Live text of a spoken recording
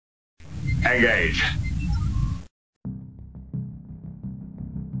Engage.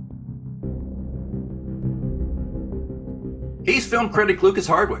 He's film critic Lucas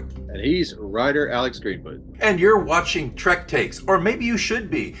Hardwick. And he's writer Alex Greenwood. And you're watching Trek Takes, or maybe you should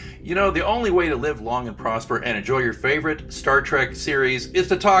be. You know, the only way to live long and prosper and enjoy your favorite Star Trek series is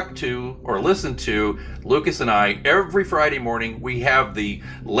to talk to or listen to Lucas and I every Friday morning. We have the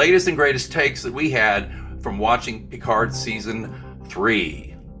latest and greatest takes that we had from watching Picard Season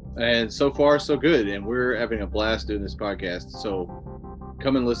 3. And so far, so good. And we're having a blast doing this podcast. So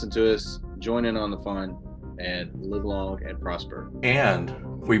come and listen to us, join in on the fun, and live long and prosper.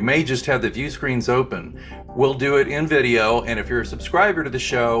 And we may just have the view screens open. We'll do it in video, and if you're a subscriber to the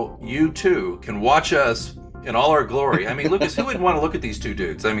show, you too can watch us in all our glory. I mean, Lucas, who wouldn't want to look at these two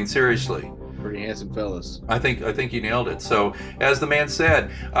dudes? I mean, seriously. Pretty handsome fellas. I think you nailed it. So, as the man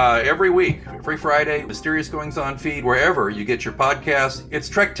said, every week, every Friday, Mysterious Goings On feed, wherever you get your podcast, it's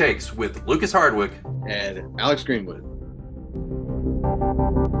Trek Takes with Lucas Hardwick and Alex Greenwood.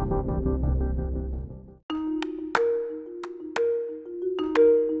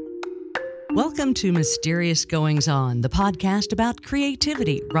 Welcome to Mysterious Goings On, the podcast about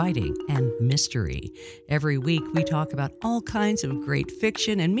creativity, writing, and mystery. Every week, we talk about all kinds of great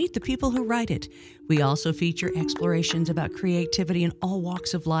fiction and meet the people who write it. We also feature explorations about creativity in all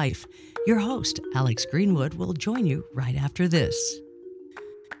walks of life. Your host, Alex Greenwood, will join you right after this.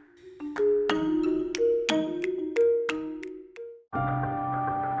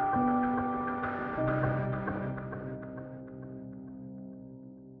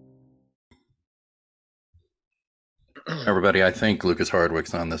 Everybody, I think Lucas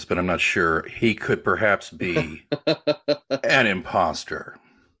Hardwick's on this, but I'm not sure. He could perhaps be an imposter.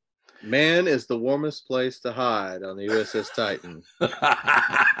 Man is the warmest place to hide on the USS Titan.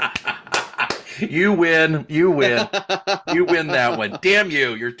 You win. You win. You win that one. Damn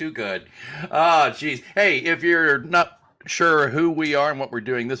you. You're too good. Oh, geez. Hey, if you're not sure who we are and what we're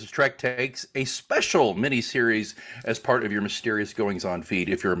doing, this is Trek Takes, a special mini-series as part of your Mysterious Goings On feed.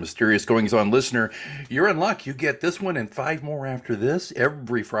 If you're a Mysterious Goings On listener, you're in luck. You get this one and 5 more after this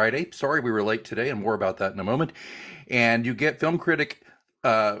every Friday. Sorry we were late today, and more about that in a moment. And you get film critic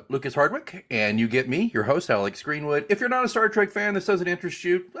Lucas Hardwick, and you get me, your host, Alex Greenwood. If you're not a Star Trek fan, this doesn't interest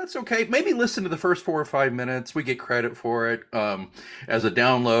you, that's okay. Maybe listen to the first 4 or 5 minutes. We get credit for it as a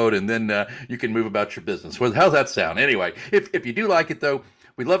download, and then you can move about your business. Well, how's that sound? Anyway, if you do like it, though,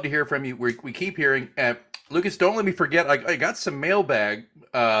 we'd love to hear from you. We keep hearing. Lucas, don't let me forget, I got some mailbag.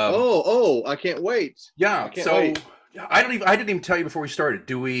 I can't wait. Yeah, can't so wait. I didn't even tell you before we started.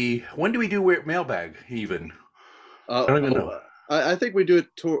 When do we do mailbag even? I don't even know. I think we do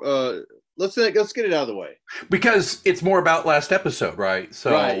it. Let's get it out of the way, because it's more about last episode, right?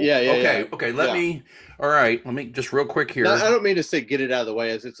 So right, yeah. Okay. Let me just real quick here. No, I don't mean to say get it out of the way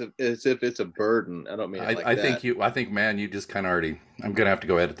as if it's a burden. I don't mean. I think, man, you just kind of already. I'm gonna have to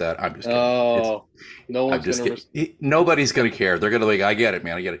go edit that. I'm just kidding. Oh, no one's gonna. Nobody's gonna care. They're gonna like, I get it,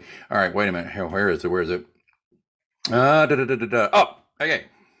 man. I get it. All right, wait a minute. Where is it? Oh, okay.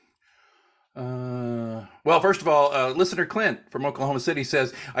 Well, first of all, listener Clint from Oklahoma City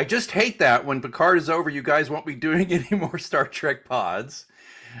says, I just hate that when Picard is over, you guys won't be doing any more Star Trek pods.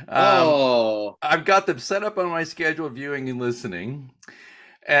 I've got them set up on my schedule of viewing and listening.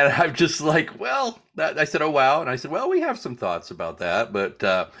 And I'm just like, I said, oh, wow. And I said, well, we have some thoughts about that. But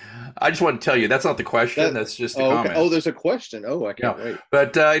I just want to tell you, that's not the question. That's just a comment. Oh, there's a question. Oh, I can't wait.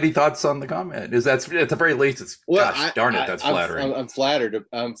 But any thoughts on the comment? That's at the very least, it's, gosh darn it, that's flattering. I'm flattered.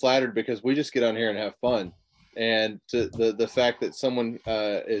 I'm flattered because we just get on here and have fun. And the fact that someone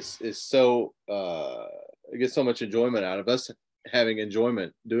is so gets so much enjoyment out of us having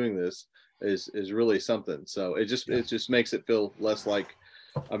enjoyment doing this is really something. So it just makes it feel less like.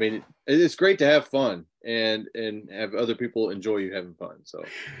 I mean, it's great to have fun and have other people enjoy you having fun. So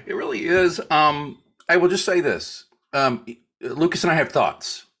it really is. I will just say this: Lucas and I have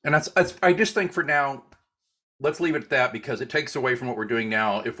thoughts, and I just think for now, let's leave it at that, because it takes away from what we're doing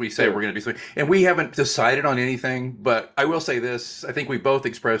now if we say we're going to do something. And we haven't decided on anything, but I will say this. I think we both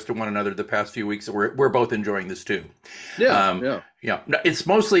expressed to one another the past few weeks that we're both enjoying this too. Yeah. It's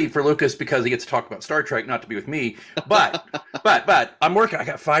mostly for Lucas because he gets to talk about Star Trek, not to be with me. But I'm working. I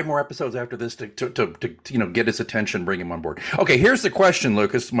got 5 more episodes after this to get his attention, bring him on board. Okay, here's the question,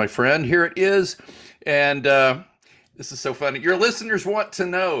 Lucas, my friend. Here it is. And this is so funny. Your listeners want to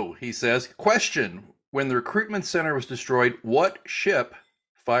know, he says, question: when the recruitment center was destroyed, what ship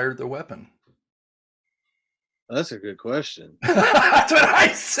fired the weapon? That's a good question. That's what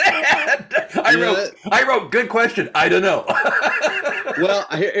I said. I wrote good question. I don't know. Well,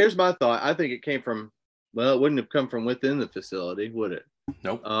 here's my thought. I think it came from, it wouldn't have come from within the facility, would it?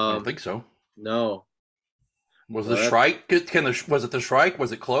 Nope. I don't think so. No. Was the Shrike? Was it the Shrike?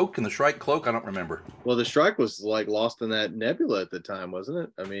 Was it Cloak? Can the Shrike cloak? I don't remember. Well, the Shrike was like lost in that nebula at the time, wasn't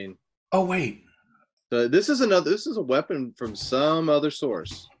it? I mean, oh wait, this is a weapon from some other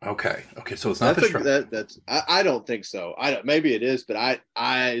source. Okay, so it's not the Shrike. I don't think so. Maybe it is, but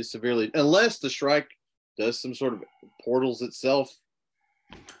I severely, unless the Shrike does some sort of portals itself,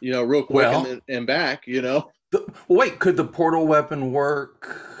 real quick and back, Wait, could the portal weapon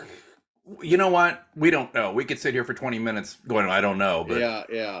work? You know what? We don't know. We could sit here for 20 minutes going, I don't know. But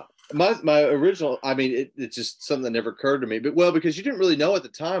yeah. My original, I mean, it's just something that never occurred to me. But because you didn't really know at the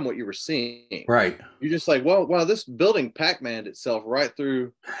time what you were seeing. Right. You're just like, wow, this building Pac-Man'd itself right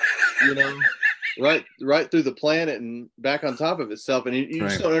through, right through the planet and back on top of itself, and you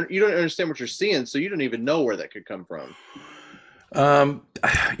just don't understand what you're seeing, so you don't even know where that could come from. I'm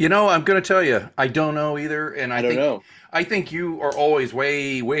going to tell you, I don't know either, and I don't know. I think you are always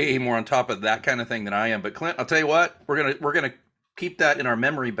way, way more on top of that kind of thing than I am. But Clint, I'll tell you what, we're gonna keep that in our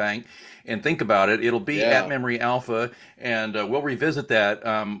memory bank and think about it. It'll be at Memory Alpha, and we'll revisit that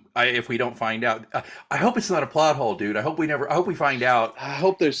if we don't find out. I hope it's not a plot hole, dude. I hope we find out. I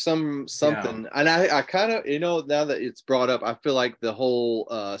hope there's something. And I kind of, now that it's brought up, I feel like the whole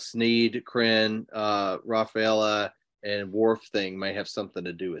Sneed, Kryn, Rafaela, and Worf thing may have something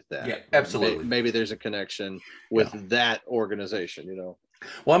to do with that. Yeah, absolutely. Maybe there's a connection with that organization, Well,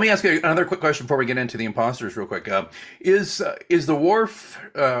 let me ask you another quick question before we get into the imposters real quick. Is the Worf,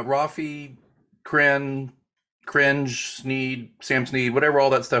 Rafi, Kryn, Cringe, Sneed, Sam Sneed, whatever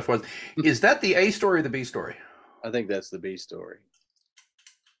all that stuff was, is that the A story or the B story? I think that's the B story.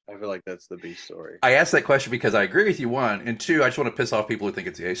 I feel like that's the B story. I asked that question because I agree with you, one, and two, I just want to piss off people who think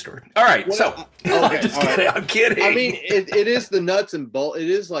it's the A story. All right, I'm kidding. I mean, it is the nuts and bolts. It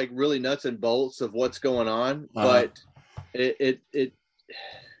is like really nuts and bolts of what's going on, but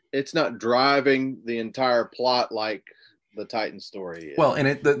it's not driving the entire plot like the Titan story is. Well,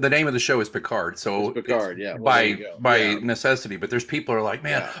 and the name of the show is Picard, so it's Picard, yeah. Well, by necessity. But there's people who are like,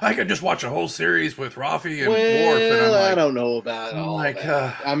 man, I could just watch a whole series with Rafi and Worf. And I'm like, I don't know about all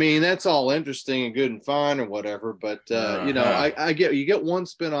that. I mean, that's all interesting and good and fine or whatever. But I get you get one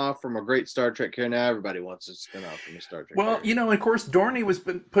spinoff from a great Star Trek here. Now everybody wants a spinoff from a Star Trek. Well, of course, Dorney was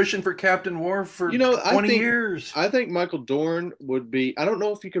been pushing for Captain Worf for 20 years. I think Michael Dorn would be. I don't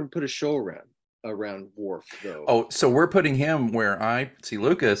know if you can put a show around Worf though. Oh, so we're putting him where I see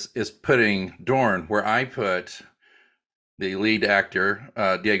Lucas is putting Dorn where I put the lead actor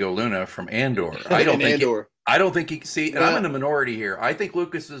Diego Luna from Andor. I don't think he see, and I'm in the minority here. I think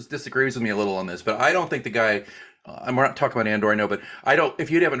Lucas disagrees with me a little on this, but I don't think the guy. I'm not talking about Andor, I know, but I don't. If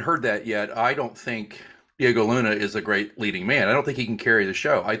you haven't heard that yet, I don't think Diego Luna is a great leading man. I don't think he can carry the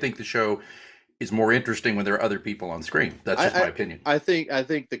show. I think the show is more interesting when there are other people on screen. That's just my opinion. I think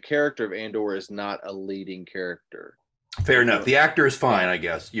the character of Andor is not a leading character. Fair enough. The actor is fine, I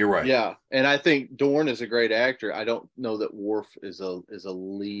guess. You're right. Yeah, and I think Dorn is a great actor. I don't know that Worf is a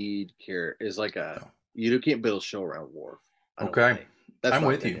lead character. Is like you can't build a show around Worf. Okay. I'm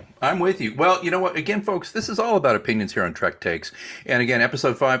with you. Well, you know what? Again, folks, this is all about opinions here on Trek Takes. And again,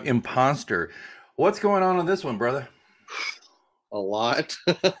 episode 5, Imposter. What's going on this one, brother? A lot.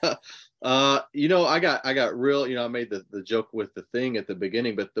 I got real, I made the joke with the thing at the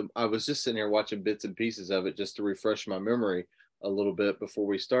beginning, but I was just sitting here watching bits and pieces of it just to refresh my memory a little bit before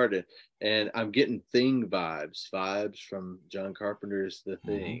we started. And I'm getting Thing vibes from John Carpenter's The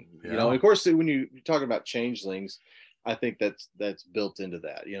Thing. Mm-hmm. Yeah. Of course, when you're talking about changelings, I think that's built into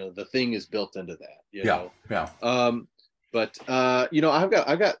that. The Thing is built into that. Yeah. But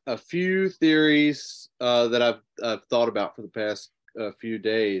I've got a few theories that I've thought about for the past a few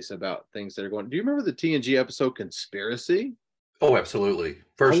days about things that are going. Do you remember the TNG episode Conspiracy? Oh, absolutely.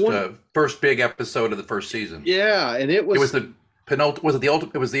 First big episode of the first season. Yeah, and it was the penultimate. Was it the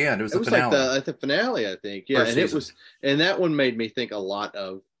ultimate? It was the end. It was the finale. Like the finale, I think. Yeah, first season. And that one made me think a lot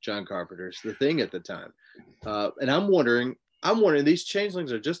of John Carpenter's The Thing at the time. And I'm wondering, these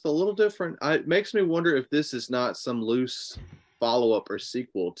changelings are just a little different. It makes me wonder if this is not some loose follow-up or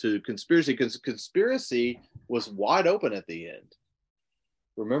sequel to Conspiracy, because Conspiracy was wide open at the end.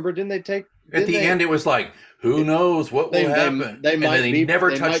 Remember, didn't they take... At the end, it was like, who knows what will happen? They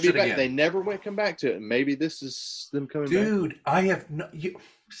never touched it again. They never come back to it. Maybe this is them coming back. Dude, I have no...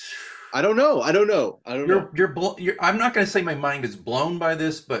 I don't know. I'm not going to say my mind is blown by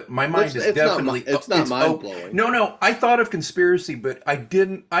this, but my mind is definitely... It's not mind-blowing. No. I thought of Conspiracy, but I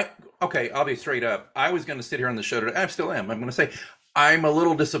didn't... Okay, I'll be straight up. I was going to sit here on the show today. I still am. I'm going to say... I'm a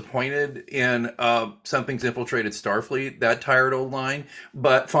little disappointed in Something's Infiltrated Starfleet, that tired old line,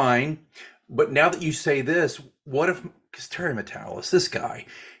 but fine. But now that you say this, what if, because Terry Metalis, this guy,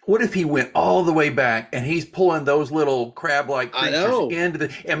 What if he went all the way back and he's pulling those little crab-like I creatures know. into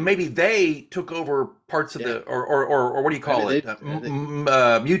the, and maybe they took over parts of Yeah. the, or what do you call I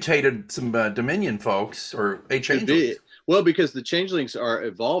it? Mutated some Dominion folks or a could be. changelings. Well, because the changelings are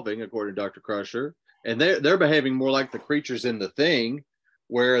evolving, according to Dr. Crusher, and they're behaving more like the creatures in the Thing,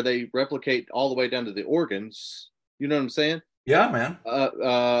 where they replicate all the way down to the organs. You know what I'm saying? Yeah, man.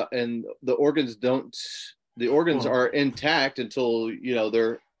 And the organs don't. The organs Well, are intact until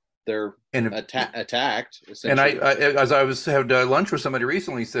they're and attacked. and I, Essentially, as I was had lunch with somebody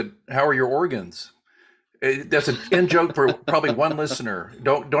recently, said, "How are your organs?" That's an in joke for probably one listener.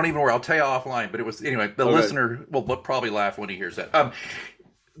 Don't even worry. I'll tell you offline. But it was anyway. The okay. listener will probably laugh when he hears that.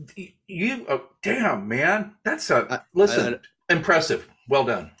 You damn man, that's listen, impressive. Well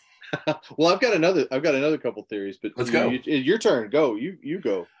done. Well, I've got another couple theories, but Let's go. Your turn. Go. You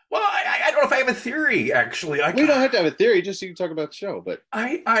go. Well, I don't know if I have a theory actually. We don't have to have a theory, just so you can talk about the show. But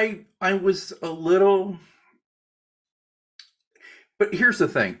I was a little. But here's the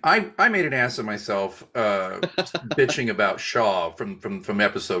thing. I made an ass of myself bitching about Shaw from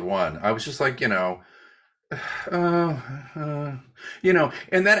episode 1. I was just like, and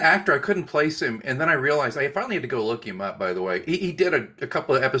that actor, I couldn't place him. And then I realized I finally had to go look him up, by the way. He did a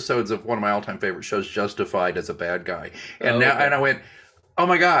couple of episodes of one of my all-time favorite shows, Justified, as a bad guy. And now, okay. and I went, oh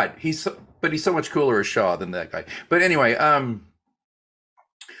my God, he's so much cooler as Shaw than that guy. But anyway,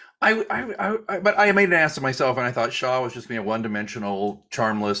 but I made an ass of myself, and I thought Shaw was just being a one-dimensional,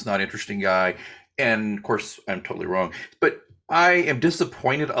 charmless, not interesting guy. And of course, I'm totally wrong. But I am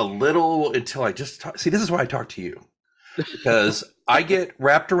disappointed a little until I just see. This is why I talk to you, because I get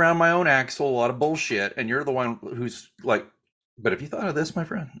wrapped around my own axle, a lot of bullshit, and you're the one who's like, "But have you thought of this, my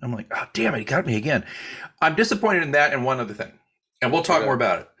friend?" I'm like, "Oh, damn it, he got me again." I'm disappointed in that, and one other thing, and we'll talk more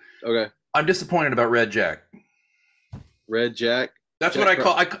about it. Okay. I'm disappointed about Red Jack. Red Jack. That's what I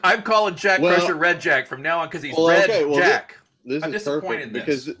call. I'm calling Jack Crusher Red Jack from now on because he's Red Jack. This is perfect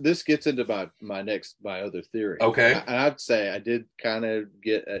because this gets into my other theory. Okay. And I'd say I did kind of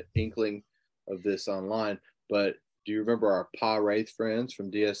get an inkling of this online, but do you remember our Pa Wraith friends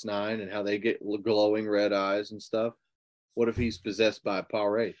from DS9 and how they get glowing red eyes and stuff? What if he's possessed by Pa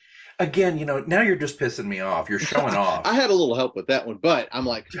Wraith? Again, now you're just pissing me off. You're showing off. I had a little help with that one, but I'm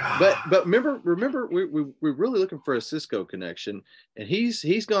like, but remember, we're really looking for a Cisco connection, and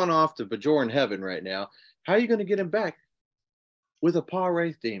he's gone off to Bajoran heaven right now. How are you going to get him back with a Pa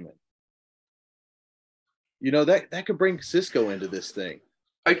Wraith demon? That could bring Cisco into this thing.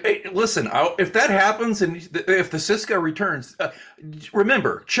 Listen, if that happens and if the Cisco returns,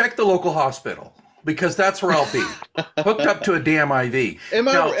 remember, check the local hospital. Because that's where I'll be, hooked up to a damn IV.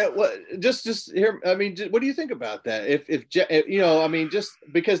 Just here? I mean, what do you think about that? Just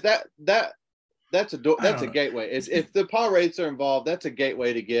because that's a gateway. If the Pa Wraiths are involved, that's a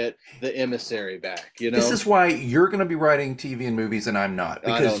gateway to get the emissary back. This is why you're going to be writing TV and movies, and I'm not,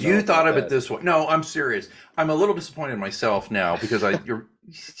 because you thought of it this way. No, I'm serious. I'm a little disappointed in myself now because I'm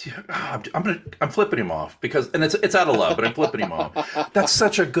flipping him off and it's out of love, but I'm flipping him off. That's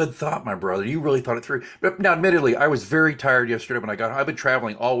such a good thought, my brother. You really thought it through. But now, admittedly, I was very tired yesterday when I got home. I've been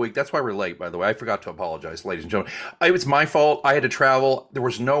traveling all week. That's why we're late, by the way. I forgot to apologize, ladies and gentlemen. It was my fault. I had to travel. There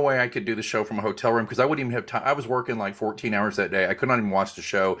was no way I could do the show from a hotel room because I wouldn't even have time. I was working like 14 hours that day. I could not even watch the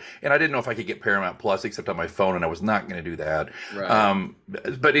show, and I didn't know if I could get Paramount Plus except on my phone, and I was not going to do that. Right.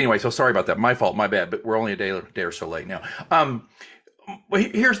 But anyway, so sorry about that. My fault. My bad. But we're only a day or so late now.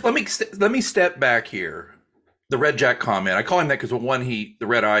 Let me step back here. The Red Jack comment. I call him that because the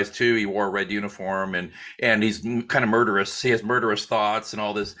red eyes too. He wore a red uniform and he's kind of murderous. He has murderous thoughts and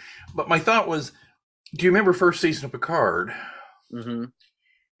all this. But my thought was, do you remember first season of Picard? Mm-hmm.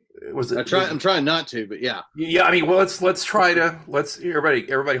 I'm trying not to, but yeah. Yeah, I mean, well, let's try to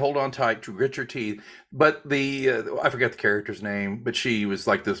everybody hold on tight to grit your teeth. But I forget the character's name, but she was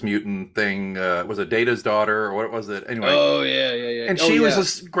like this mutant thing. Was it Data's daughter or what was it? Anyway. Oh yeah. And she was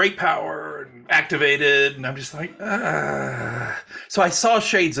this great power and activated, and I'm just like, So I saw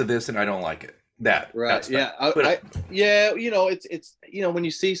shades of this, and I don't like it. Right. Yeah. It's when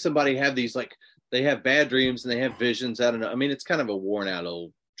you see somebody have these they have bad dreams and they have visions. I don't know. I mean, it's kind of a worn out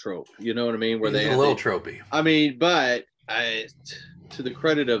old trope. You know what I mean? Where it's a little tropey. I mean, but to the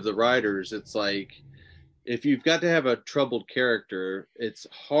credit of the writers, it's like if you've got to have a troubled character, it's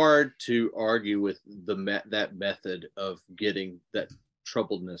hard to argue with that method of getting that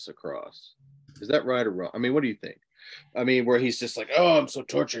troubledness across. Is that right or wrong? I mean, what do you think? I mean, where he's just like, oh, I'm so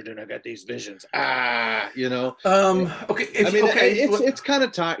tortured and I got these visions. Okay. It's kind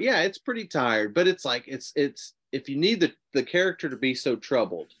of tired. Yeah, it's pretty tired, but it's like, it's if you need the character to be so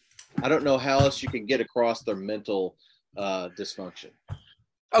troubled, I don't know how else you can get across their mental dysfunction.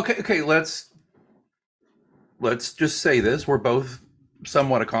 Okay. Let's just say this: we're both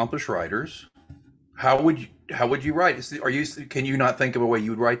somewhat accomplished writers. How would you write? Can you not think of a way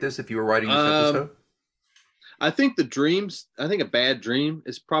you would write this if you were writing this Um, episode? I think I think a bad dream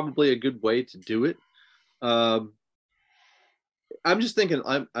is probably a good way to do it. Um, I'm just thinking,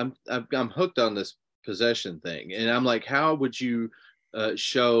 I'm hooked on this possession thing, and I'm like, how would you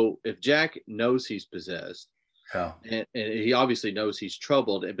show if Jack knows he's possessed, Yeah. and he obviously knows he's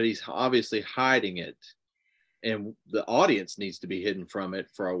troubled, but he's obviously hiding it, and the audience needs to be hidden from it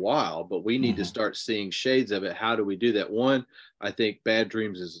for a while, but we need to Hmm. start seeing shades of it. How do we do that? One, I think bad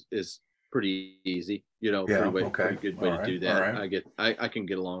dreams is pretty easy, Yeah. Okay. pretty good way All to right. do All that. right. I can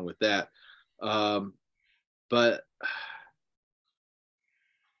get along with that. Um but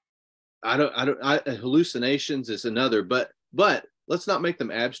hallucinations is another, but let's not make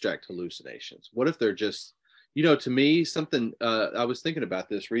them abstract hallucinations. What if they're just, to me, something, I was thinking about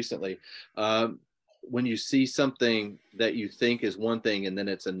this recently. When you see something that you think is one thing and then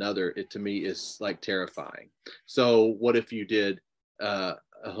it's another, it to me is like terrifying. So what if you did a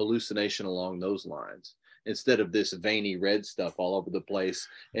hallucination along those lines instead of this veiny red stuff all over the place?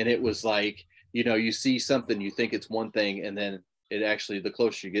 And it was like, you see something, you think it's one thing, and then it actually, the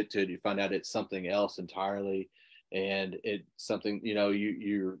closer you get to it, you find out it's something else entirely. And it's something,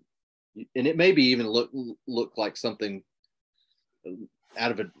 you're, and it maybe even look like something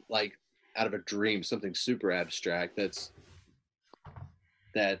out of a like out of a dream, something super abstract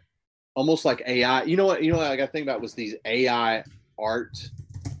that almost like AI. What I got to think about was these AI art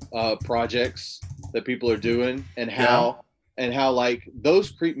projects that people are doing, Yeah. and how like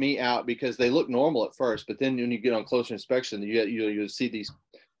those creep me out because they look normal at first, but then when you get on closer inspection, you see these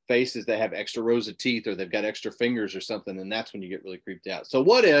faces that have extra rows of teeth, or they've got extra fingers or something, and that's when you get really creeped out. So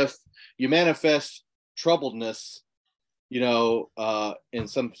what if you manifest troubledness, in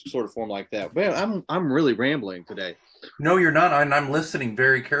some sort of form like that? Man, I'm really rambling today. No, you're not. I'm listening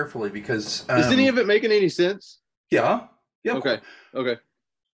very carefully because, Is any of it making any sense? yeah, yeah, Okay. Okay. of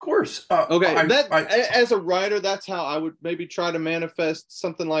course. Okay, that as a writer, that's how I would maybe try to manifest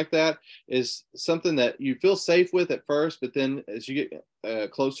something like that. Is something that you feel safe with at first, but then as you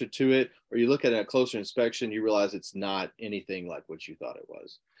get closer to it, or you look at a closer inspection, you realize it's not anything like what you thought it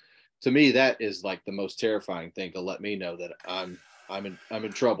was. To me, that is like the most terrifying thing to let me know that I'm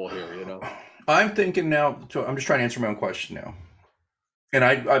in trouble here. I'm thinking now. So I'm just trying to answer my own question now. And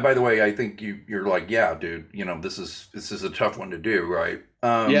I by the way, I think you're like, yeah, dude. This is a tough one to do, right?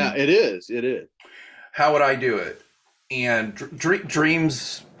 Yeah, it is. It is. How would I do it? And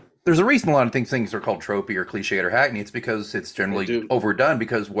dreams. There's a reason a lot of things are called tropey or cliched or hackney. It's because it's They generally do. overdone.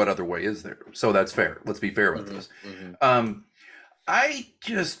 Because what other way is there? So that's fair. Let's be fair with this. Mm-hmm. Um, I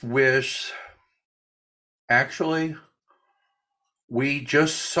just wish, actually, we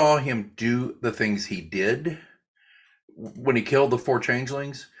just saw him do the things he did when he killed the four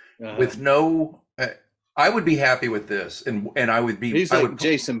changelings Uh-huh. with no. I would be happy with this, and I would be. He's I like would,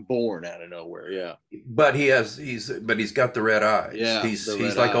 Jason Bourne out of nowhere. Yeah. but he's got the red eyes. Yeah. He's The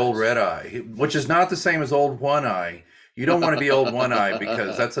he's red like old eyes. red eye, which is not the same as old one eye. You don't want to be old one eye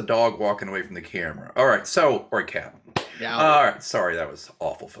because that's a dog walking away from the camera. All right, or a cat. Yeah. All right, sorry, that was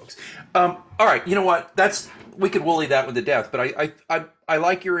awful, folks. All right, you know what? We could woolly that one to death, but I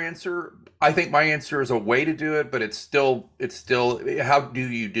like your answer. I think my answer is a way to do it, but it's still how do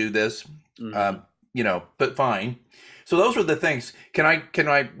you do this? Mm-hmm. But fine. So those are the things. We want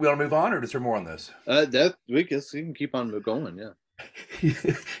to move on, or is there more on this? That we can keep on going. Yeah.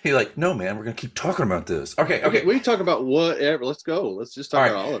 He's like, no, man, we're gonna keep talking about this. Okay. We can talk about whatever. Let's go. Let's just talk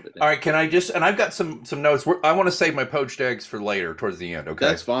about all of it. All right. Can I just? And I've got some notes. I want to save my poached eggs for later, towards the end. Okay.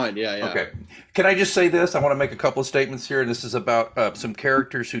 That's fine. Yeah. Yeah. Okay. Can I just say this? I want to make a couple of statements here, and this is about some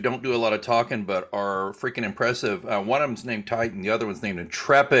characters who don't do a lot of talking but are freaking impressive. One of them's named Titan. The other one's named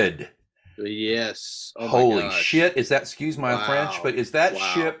Intrepid. Yes. Oh Holy my gosh. shit! Excuse my French, but is that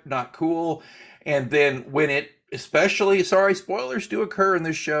ship not cool? And then when especially, sorry, spoilers do occur in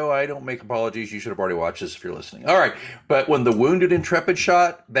this show. I don't make apologies. You should have already watched this if you're listening. All right, but when the wounded Intrepid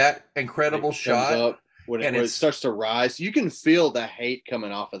shot, that incredible shot, up, when it starts to rise, you can feel the hate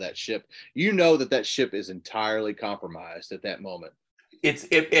coming off of that ship. You know that ship is entirely compromised at that moment.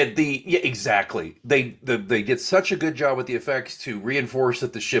 Exactly. They get such a good job with the effects to reinforce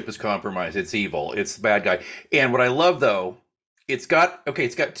that the ship is compromised. It's evil. It's the bad guy. And what I love though, it's got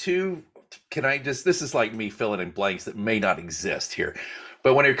two. This is like me filling in blanks that may not exist here.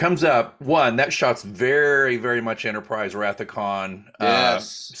 But when it comes up, one, that shot's very, very much Enterprise, Rathacon,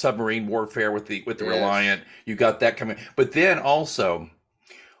 yes. Submarine warfare with the yes. Reliant. You got that coming. But then also,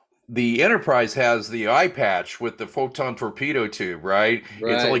 the Enterprise has the eye patch with the photon torpedo tube, right?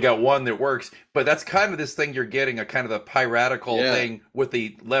 It's only Right. got one that works, but that's kind of this thing you're getting, a kind of a piratical Yeah. thing with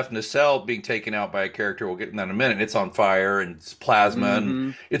the left nacelle being taken out by a character. We'll get in that in a minute. It's on fire and it's plasma and Hmm.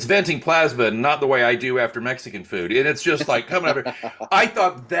 it's venting plasma, and not the way I do after Mexican food. And it's just like coming up. I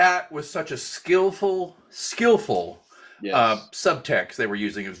thought that was such a skillful Yes. subtext they were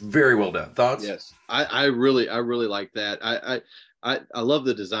using. It was very well done. Thoughts? Yes. I really like that. I love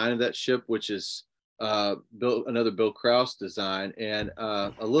the design of that ship, which is another Bill Krause design. And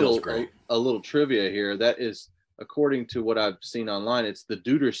Bill's great. a little trivia here. That is, according to what I've seen online, it's the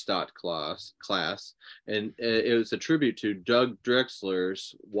Duderstadt class, and it was a tribute to Doug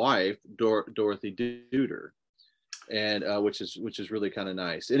Drexler's wife, Dorothy Duder, and which is really kind of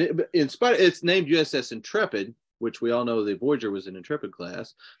nice. And it's named USS Intrepid, which we all know the Voyager was an Intrepid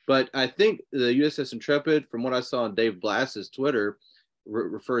class. But I think the USS Intrepid, from what I saw on Dave Blass's Twitter,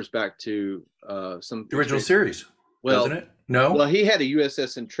 refers back to some The original series, well, doesn't it? No? well, he had a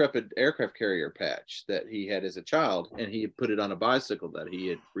USS Intrepid aircraft carrier patch that he had as a child, and he had put it on a bicycle that he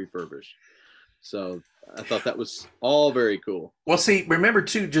had refurbished. So I thought that was all very cool. Well, see, remember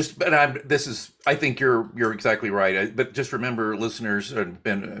too, I think you're exactly right. But just remember, listeners and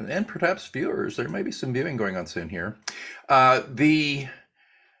perhaps viewers, there may be some viewing going on soon here. The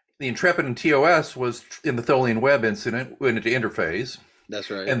Intrepid and TOS was in the Tholian Web incident, went into interphase. That's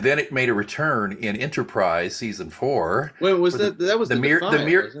right. And then it made a return in Enterprise season 4. Wait, was that was the Defiant,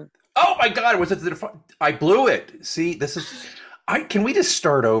 wasn't it? Oh my God, was it the Defiant? I blew it. See, can we just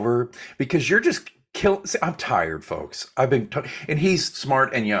start over? Because you're just I'm tired, folks. And he's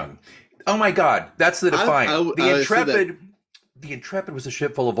smart and young. Oh my God, that's the Defiant. The Intrepid was a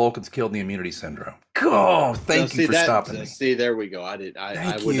ship full of Vulcans killed in the immunity syndrome. Oh, thank you for stopping me. See, there we go. I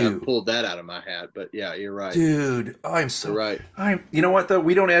would have pulled that out of my hat, but yeah, you're right. Dude, you're right. You know what though?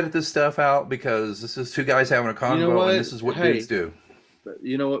 We don't edit this stuff out because this is two guys having a convo, and this is what dudes do. But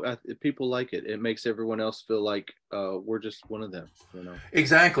you know what? People like it. It makes everyone else feel like we're just one of them. You know.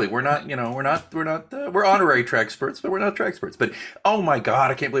 Exactly. We're honorary Trek experts, but we're not Trek experts. But oh my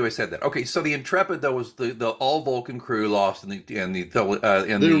God, I can't believe I said that. Okay, so the Intrepid though was the all Vulcan crew lost in the original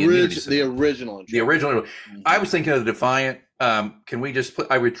Intrepid. The original. I was thinking of the Defiant. Can we just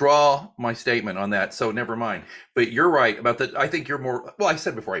I withdraw my statement on that? So never mind. But you're right about that. I think you're more. Well, I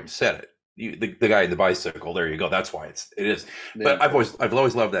said before I even said it. The guy in the bicycle. There you go. That's why it is. Yeah. But I've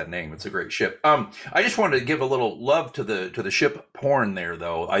always loved that name. It's a great ship. I just wanted to give a little love to the ship porn there,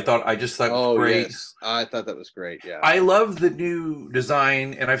 though. I just thought it was great. Yes. I thought that was great. Yeah. I love the new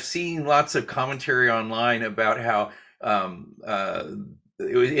design, and I've seen lots of commentary online about how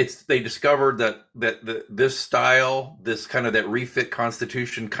they discovered that this style, this kind of that refit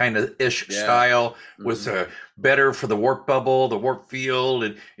Constitution kind of ish style was better for the warp bubble, the warp field,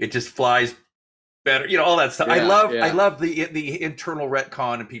 and it just flies better, all that stuff. Yeah, I love the internal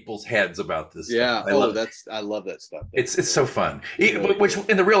retcon in people's heads about this. Yeah, stuff. I love that stuff. It's so fun. And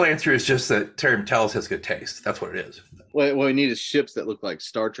the real answer is just that Terry Matalas has good taste. That's what it is. What we need is ships that look like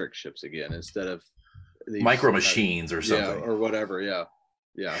Star Trek ships again, instead of these micro machines or something, or whatever. Yeah.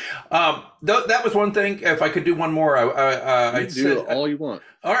 Yeah. That was one thing. If I could do one more, I'd do all you want.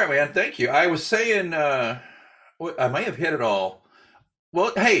 All right, man. Thank you. I was saying, I may have hit it all.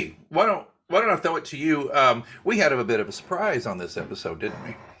 Well, hey, why don't I throw it to you? We had a bit of a surprise on this episode, didn't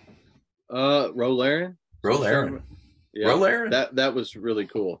we? Rolaren. Yeah. Rolaren. That was really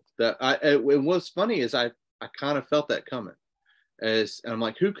cool. And what's funny is I kind of felt that coming. And I'm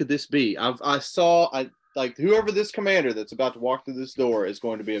like, who could this be? I saw like whoever this commander that's about to walk through this door is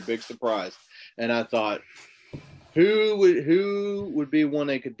going to be a big surprise. And I thought, who would be one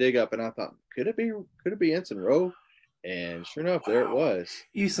they could dig up? And I thought, could it be Ensign Ro? And sure enough, there it was.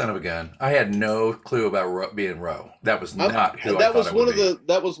 You son of a gun! I had no clue about being Ro. That was not who I thought it would be.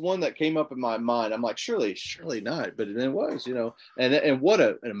 That was one that came up in my mind. I'm like, surely not. But then it was, And what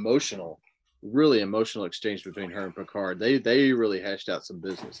an really emotional exchange between her and Picard. They really hashed out some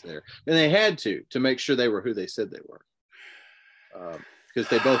business there, and they had to make sure they were who they said they were, because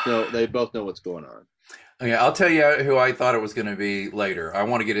they both know what's going on. Okay, I'll tell you who I thought it was going to be later. I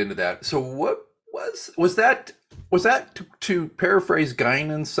want to get into that. So what was that? Was that to paraphrase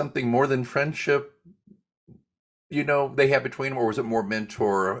Guinan, something more than friendship? They had between them, or was it more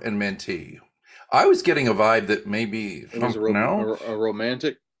mentor and mentee? I was getting a vibe that maybe it was a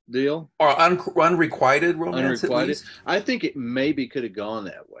romantic deal, or unrequited romance. Unrequited. I think it maybe could have gone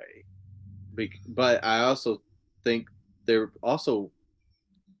that way, but I also think they're also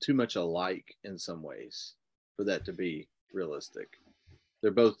too much alike in some ways for that to be realistic.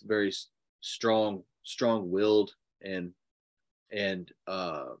 They're both very strong-willed and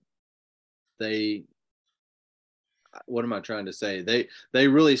they, what am I trying to say? They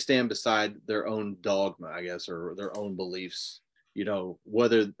really stand beside their own dogma, I guess, or their own beliefs.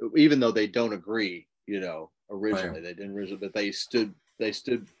 Whether even though they don't agree, originally Right. they didn't originally, but they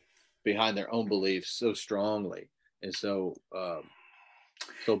stood behind their own beliefs so strongly and so But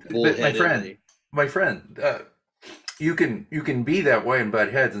bullheadedly. my friend, you can be that way in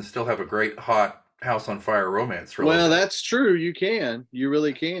butt heads and still have a great hot house on fire romance Well, relative. that's true. You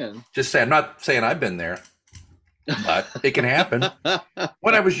really can. Just saying, I'm not saying I've been there, but it can happen.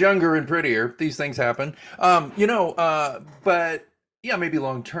 When I was younger and prettier, these things happen. But yeah, maybe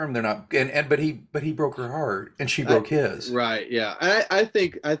long term they're not. But he broke her heart, and she broke his. Right. Yeah. I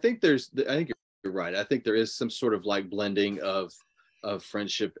think you're right. I think there is some sort of like blending of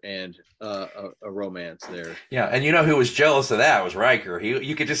friendship and a romance there. Yeah, and you know who was jealous of that was Riker.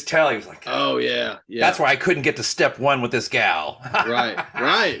 You could just tell he was like, Oh yeah, yeah. that's why I couldn't get to step one with this gal. Right,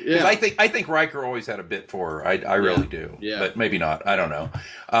 right. Because Yeah, I think Riker always had a bit for her. I really do. yeah. But maybe not. I don't know.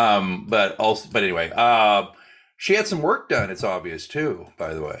 But anyway, she had some work done. It's obvious too.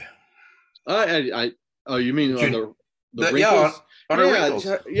 By the way. Oh, you mean on the wrinkles? Yeah, on her Yeah, wrinkles.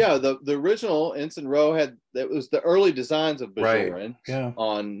 yeah. The original Ensign Rowe that was the early designs of Bajoran Right. Yeah.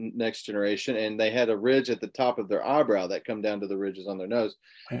 on Next Generation, and they had a ridge at the top of their eyebrow that come down to the ridges on their nose.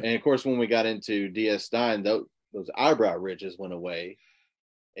 Right. And of course, when we got into DS9, those eyebrow ridges went away,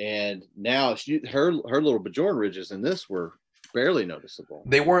 and now her little Bajoran ridges in this were barely noticeable.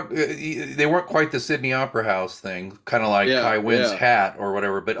 They weren't quite the Sydney Opera House thing, kind of like Kai Wynn's hat or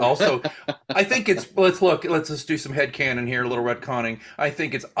whatever. But also, I think let's just do some headcanon here, a little retconning. I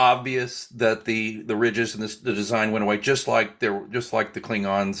think it's obvious that the ridges and the design went away, just like the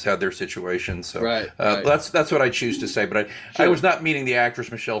Klingons had their situation. So right. That's what I choose to say. But I was not meaning the actress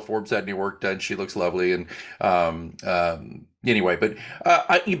Michelle Forbes had any work done. She looks lovely and. Anyway, but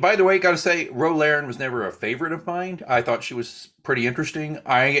by the way, got to say, Ro Laren was never a favorite of mine. I thought she was pretty interesting.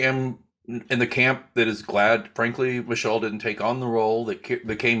 I am in the camp that is glad, frankly, Michelle didn't take on the role that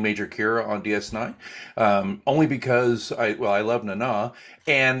became Major Kira on DS9, only because I love Nana,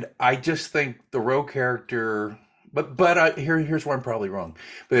 and I just think the Ro character. But here's where I'm probably wrong.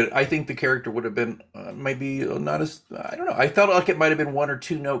 But I think the character would have been maybe not as, I don't know. I felt like it might have been one or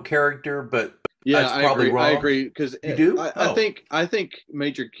two note character, but yeah, that's probably wrong. I agree because you do. I think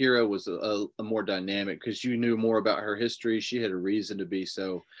Major Kira was a more dynamic because you knew more about her history. She had a reason to be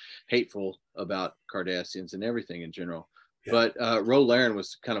so hateful about Cardassians and everything in general. Yeah. But Ro Laren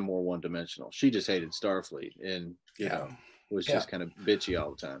was kind of more one dimensional. She just hated Starfleet and you know was just kind of bitchy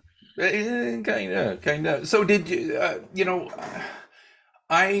all the time. Kind of. So did you?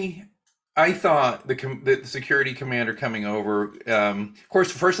 I thought the security commander coming over. Of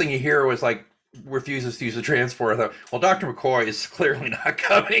course, the first thing you hear was like refuses to use the transport. I thought, well, Dr. McCoy is clearly not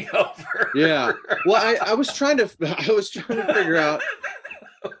coming over. Yeah. Well, I was trying to figure out.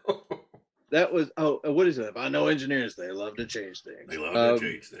 That was what is it? I know engineers, they love to change things. They love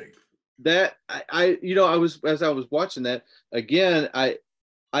to change things. That I was as I was watching that again, I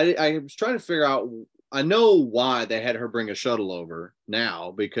was trying to figure out. I know why they had her bring a shuttle over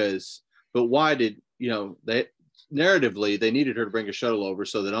now but why did they narratively they needed her to bring a shuttle over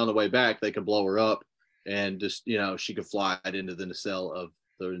so that on the way back they could blow her up and just she could fly it into the nacelle of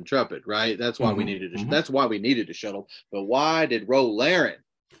the Intrepid, right? That's why we needed that's why we needed a shuttle. But why did Ro Laren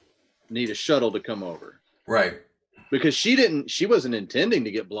need a shuttle to come over? Right. Because she wasn't intending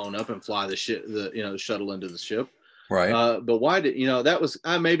to get blown up and fly the shuttle into the ship. Right. But why did that was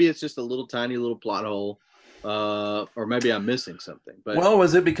maybe it's just a little tiny little plot hole, or maybe I'm missing something. But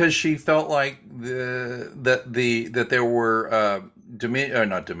was it because she felt like that there were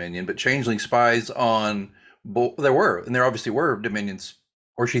not Dominion, but Changeling spies on there obviously were Dominions,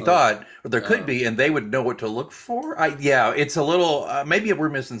 or she thought, or there could be, and they would know what to look for. It's a little maybe we're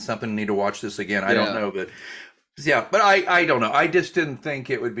missing something. Need to watch this again. I don't know, but but I don't know. I just didn't think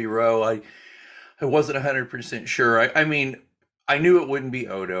it would be Ro. I wasn't 100% sure. I mean, I knew it wouldn't be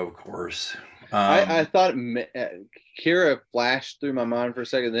Odo, of course. I thought Kira flashed through my mind for a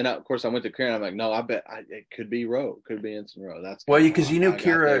second. Then, of course, I went to Kira and I'm like, no, I bet it could be Ro. Could be Ensign Ro. That's because you knew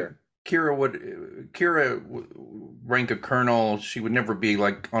Kira would rank a colonel. She would never be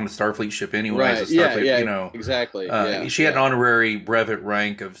like on a Starfleet ship anyways. Right. Exactly. She had an honorary brevet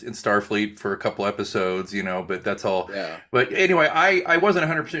rank in Starfleet for a couple episodes, but that's all. Yeah. But anyway, I wasn't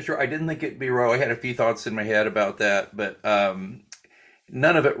 100% sure. I didn't think it'd be Ro. I had a few thoughts in my head about that, but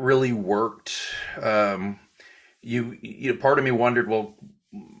none of it really worked. Part of me wondered, well,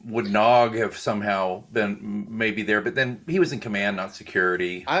 would Nog have somehow been maybe there? But then he was in command, not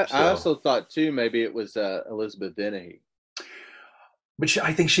security. I also thought too maybe it was Elizabeth Dennehy. But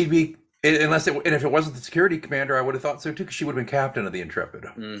I think she'd be And if it wasn't the security commander, I would have thought so too, because she would have been captain of the Intrepid.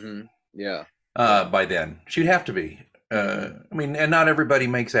 Mm-hmm. Yeah. By then. She'd have to be. I mean, and not everybody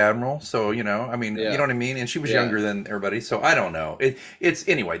makes admiral, so I mean, you know what I mean. And she was younger than everybody, so I don't know. It's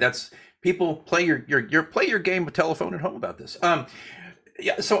anyway. That's people play your game of telephone at home about this.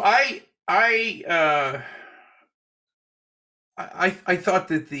 Yeah. So I thought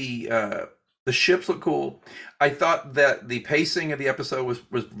that the ships look cool. I thought that the pacing of the episode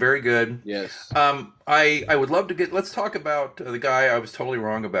was very good. Yes. I would love to let's talk about the guy I was totally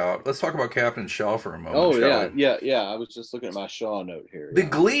wrong about. Let's talk about Captain Shaw for a moment. Oh yeah. I was just looking at my Shaw note here. The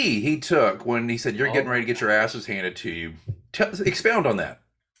glee he took when he said, "You're getting ready to get your asses handed to you." Expound on that.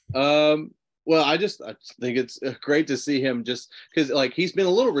 Well, I just think it's great to see him, just because like he's been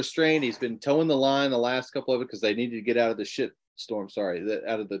a little restrained. He's been towing the line the last couple of it because they needed to get out of the shit storm.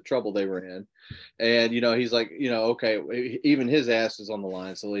 Out of the trouble they were in. And he's like, okay, even his ass is on the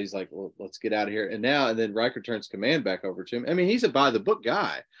line, so he's like, well, let's get out of here. And then Riker turns command back over to him. I mean, he's a by the book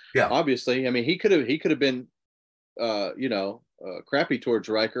guy. Yeah, obviously. I mean, he could have been, crappy towards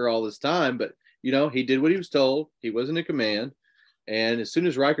Riker all this time, but he did what he was told. He wasn't in command. And as soon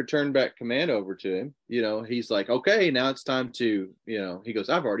as Riker turned back command over to him, he's like, okay, now it's time to, he goes,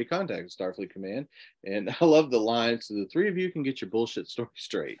 I've already contacted Starfleet Command. And I love the line, so the three of you can get your bullshit story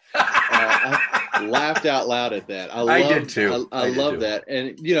straight. I laughed out loud at that. I did too. I love that.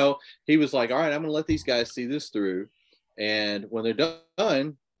 And, he was like, all right, I'm going to let these guys see this through. And when they're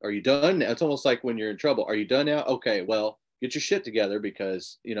done, are you done? It's almost like when you're in trouble. Are you done now? Okay, well, get your shit together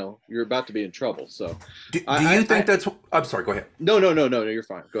because you're about to be in trouble. So do you think that's I'm sorry, go ahead. No, you're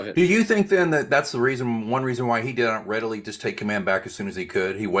fine, go ahead. Do you think then that that's one reason why he didn't readily just take command back as soon as he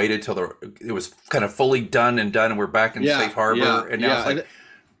could? He waited till it was kind of fully done and we're back in safe harbor, and now it's like,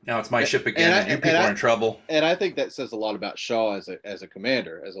 now it's my ship again, and you people are in trouble. And I think that says a lot about Shaw as a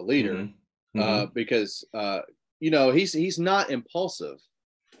commander, as a leader. Because he's not impulsive.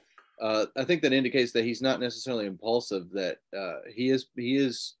 I think that indicates that he's not necessarily impulsive, that he is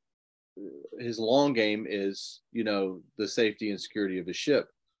his long game is, the safety and security of his ship.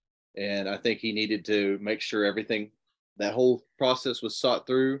 And I think he needed to make sure that whole process was sought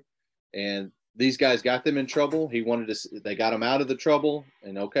through, and these guys got them in trouble. They got him out of the trouble,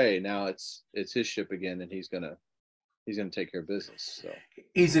 and okay, now it's his ship again, and he's going to take care of business. So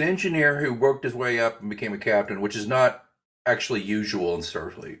he's an engineer who worked his way up and became a captain, which is not actually usual in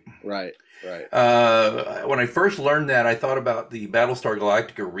Starfleet. Right. When I first learned that, I thought about the Battlestar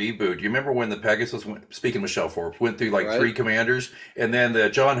Galactica reboot. Do you remember when the Pegasus speaking Michelle Forbes, went through like three commanders, and then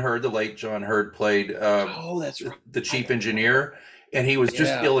the late John Hurd played that's right, the chief engineer, and he was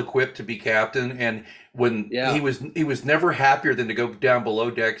just ill-equipped to be captain. And when he was never happier than to go down below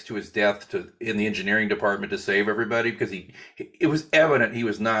decks to his death in the engineering department to save everybody, because it was evident he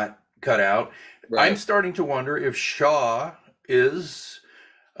was not cut out. Right. I'm starting to wonder if Shaw is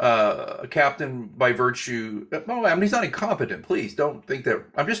a captain by virtue. Well, I mean, he's not incompetent. Please don't think that.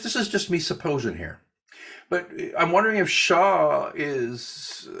 This is just me supposing here. But I'm wondering if Shaw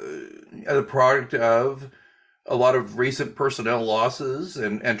is a product of a lot of recent personnel losses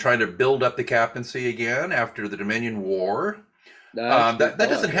and trying to build up the captaincy again after the Dominion War. That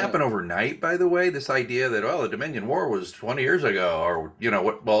doesn't happen overnight, by the way. This idea that, the Dominion War was 20 years ago, or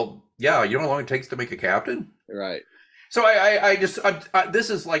what? Well, yeah, you know how long it takes to make a captain, right? So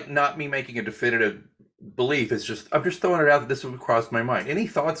this is like not me making a definitive belief. It's just I'm just throwing it out that this would cross my mind. Any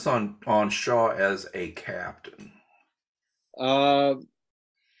thoughts on Shaw as a captain?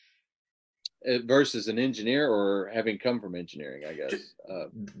 Versus an engineer, or having come from engineering, I guess.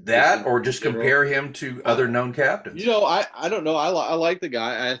 Or just compare him to other known captains. I don't know. I like the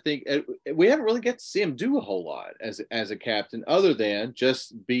guy. I think we haven't really get to see him do a whole lot as a captain, other than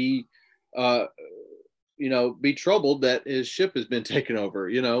just be troubled that his ship has been taken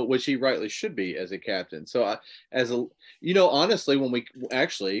over, which he rightly should be as a captain. So honestly,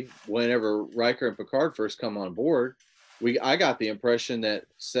 whenever Riker and Picard first come on board, I got the impression that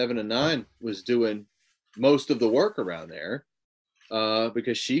 7 and 9 was doing most of the work around there,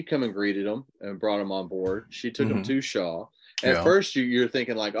 because she come and greeted him and brought him on board. She took him to Shaw. At first, you're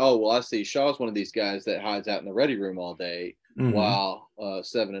thinking like, oh, well, I see Shaw's one of these guys that hides out in the ready room all day, while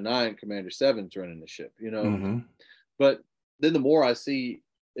 7 and 9, Commander 7's running the ship, But then the more I see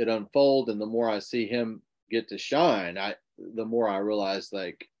it unfold, and the more I see him get to shine, the more I realize,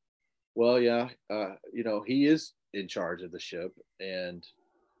 like, well, yeah, he is in charge of the ship, and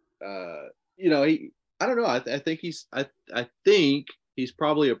I don't know. I think he's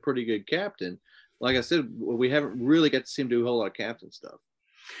probably a pretty good captain. Like I said, we haven't really got to see him do a whole lot of captain stuff.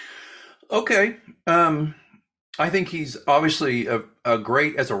 Okay. I think he's obviously a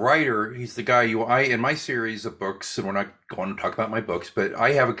great as a writer. He's the guy I in my series of books, and we're not going to talk about my books, but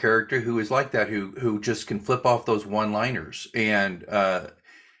I have a character who is like that, who just can flip off those one-liners. And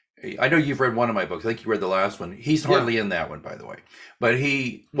I know you've read one of my books. I think you read the last one. He's Yeah. hardly in that one, by the way. But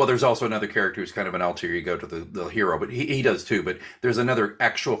there's also another character who's kind of an alter ego to the hero, but he does too. But there's another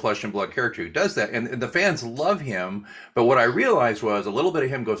actual flesh and blood character who does that, and the fans love him. But what I realized was a little bit of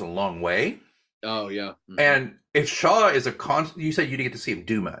him goes a long way. Oh yeah. And if Shaw is you said you didn't get to see him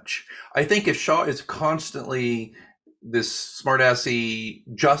do much. I think if Shaw is constantly this smartassy,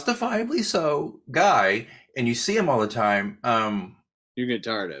 justifiably so guy, and you see him all the time, you get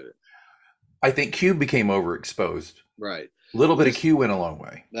tired of it. I think Q became overexposed. Right. A little bit of Q went a long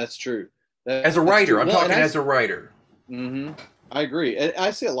way. That's true. As a writer, I'm talking as a writer. Mm-hmm. I agree. And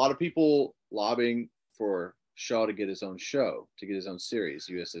I see a lot of people lobbying for Shaw to get his own show, to get his own series,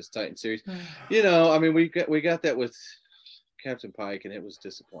 USS Titan series. You know, I mean, we got that with Captain Pike, and it was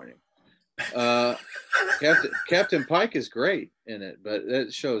disappointing. Captain Pike is great in it, but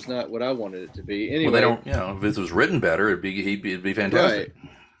that show is not what I wanted it to be. Anyway, well, they don't. If it was written better, it'd be fantastic.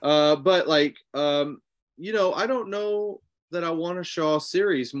 Right. But like, I don't know that I want a Shaw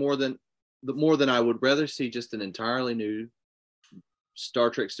series more than I would rather see just an entirely new Star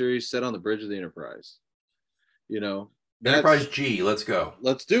Trek series set on the bridge of the Enterprise. Enterprise G, let's go.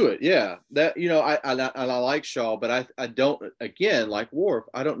 Let's do it. Yeah, that I like Shaw, but I don't, again, like Worf,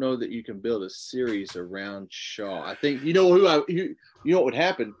 I don't know that you can build a series around Shaw. I think what would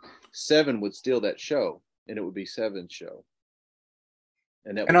happen? Seven would steal that show, and it would be Seven's show.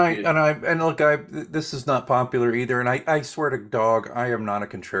 This is not popular either. And I swear to dog, I am not a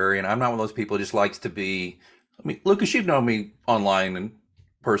contrarian. I'm not one of those people who just likes to be. I mean, Lucas, you've known me online and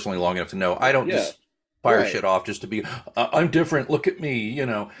personally long enough to know I don't just fire shit off just to be. I'm different. Look at me.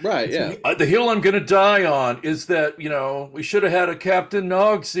 Right? Yeah. The hill I'm going to die on is that we should have had a Captain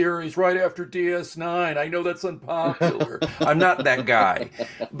Nog series right after DS9. I know that's unpopular. I'm not that guy,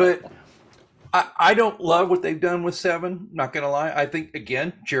 but. I don't love what they've done with Seven. Not gonna lie. I think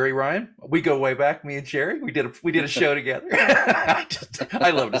again, Jerry Ryan. We go way back. Me and Jerry. We did a show together.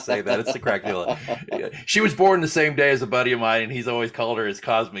 I love to say that. It's the crack deal. She was born the same day as a buddy of mine, and he's always called her his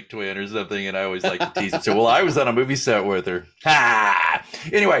cosmic twin or something. And I always like to tease it. So, well, I was on a movie set with her. Ha!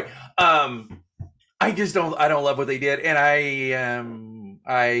 Anyway, I just don't. I don't love what they did, and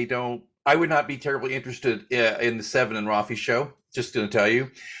I don't. I would not be terribly interested in the Seven and Rafi show. Just going to tell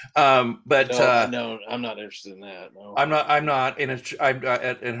you, no, I'm not interested in that. No. I'm not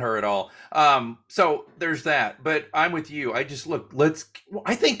in her at all. So there's that. But I'm with you. I just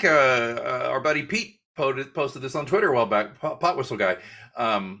I think our buddy Pete posted this on Twitter a while back. Pot Whistle guy.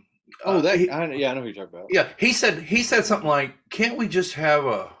 I know who you're talking about. Yeah, he said something like, "Can't we just have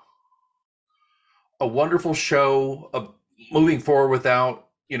a wonderful show of moving forward without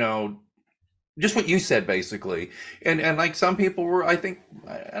just what you said, basically." And like some people were, I think,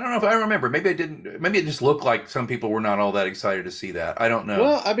 I don't know if I remember, maybe it just looked like some people were not all that excited to see that. I don't know.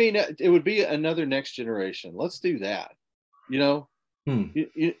 Well, I mean, it would be another Next Generation. Let's do that. Well,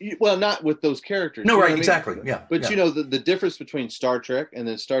 not with those characters. No, right, exactly. Yeah. But the difference between Star Trek and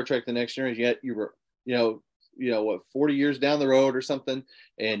then Star Trek The Next Generation, yet you were, 40 years down the road or something,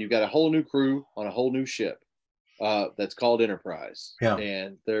 and you've got a whole new crew on a whole new ship. That's called Enterprise,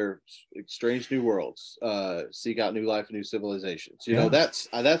 and they're strange new worlds, seek out new life and new civilizations.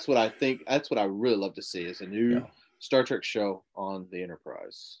 That's what I think. That's what I really love to see is a new Star Trek show on the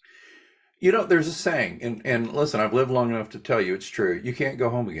Enterprise. There's a saying, and listen, I've lived long enough to tell you it's true. You can't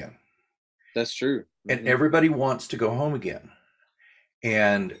go home again. That's true. And everybody wants to go home again.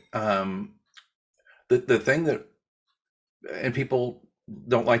 And the thing that, and people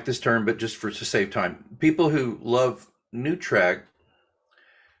don't like this term, but just to save time, people who love new Trek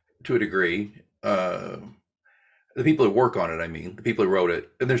to a degree, the people who work on it, I mean, the people who wrote it,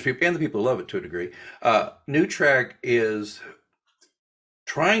 and there's people, and the people who love it to a degree. New Trek is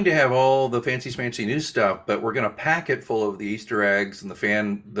trying to have all the fancy smancy new stuff, but we're going to pack it full of the Easter eggs and the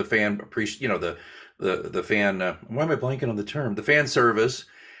fan appreciate, the fan. Why am I blanking on the term? The fan service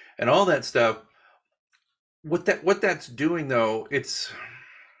and all that stuff. What that's doing though, it's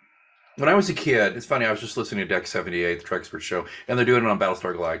when I was a kid, it's funny, I was just listening to Deck 78, the Trexpert show, and they're doing it on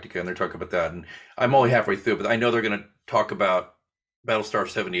Battlestar Galactica, and they're talking about that, and I'm only halfway through, but I know they're going to talk about Battlestar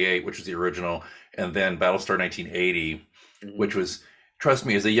 78, which was the original, and then Battlestar 1980, which was, trust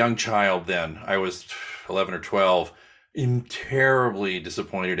me, as a young child then, I was 11 or 12, terribly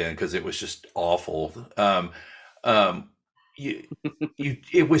disappointed in, because it was just awful.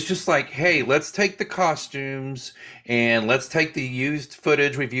 it was just like, hey, let's take the costumes and let's take the used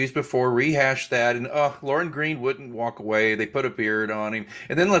footage we've used before, rehash that, and Lauren Green wouldn't walk away. They put a beard on him,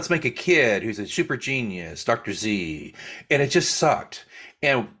 and then let's make a kid who's a super genius, Dr. Z, and it just sucked.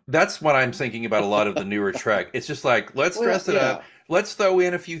 And that's what I'm thinking about a lot of the newer Trek. It's just like, let's dress it up. Let's throw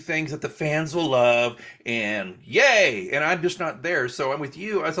in a few things that the fans will love, and yay! And I'm just not there. So I'm with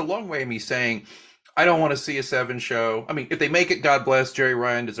you. That's a long way of me saying, I don't want to see a 7 show. I mean, if they make it, God bless. Jerry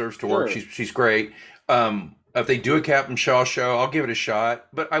Ryan deserves to work. She's great. If they do a Captain Shaw show, I'll give it a shot.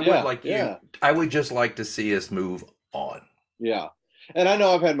 But I would like you. I would just like to see us move on. Yeah, and I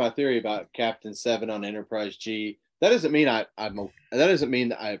know I've had my theory about Captain 7 on Enterprise G. That doesn't mean that doesn't mean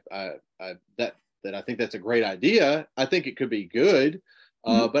that I think that's a great idea. I think it could be good,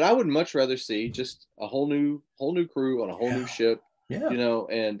 but I would much rather see just a whole new crew on a whole new ship. Yeah. You know,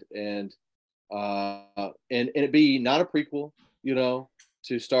 and it be not a prequel, you know,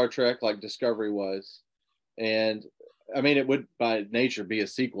 to Star Trek like Discovery was. And I mean, it would by nature be a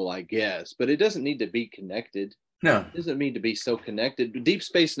sequel, I guess, but it doesn't need to be connected. No, it doesn't need to be so connected. Deep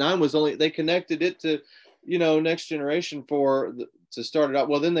Space Nine was they connected it to, you know, Next Generation to start it out.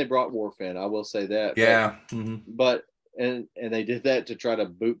 Well, then they brought Worf in. I will say that. Yeah. But and they did that to try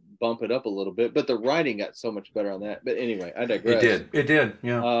to bump it up a little bit. But the writing got so much better on that. But anyway, I digress. It did.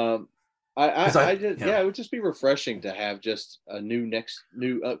 Yeah. It would just be refreshing to have just a new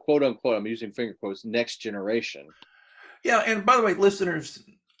quote unquote, I'm using finger quotes, next generation. Yeah, and by the way, listeners,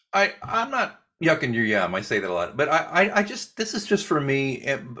 I'm not yucking your yum. I say that a lot, but I just, this is just for me,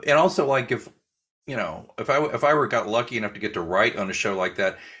 and also like if I got lucky enough to get to write on a show like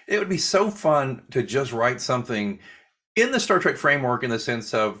that, it would be so fun to just write something in the Star Trek framework, in the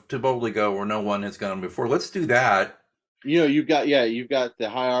sense of to boldly go where no one has gone before. Let's do that. You know, you've got the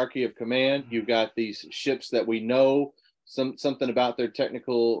hierarchy of command. You've got these ships that we know something about their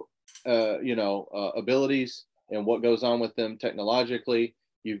technical, abilities and what goes on with them technologically.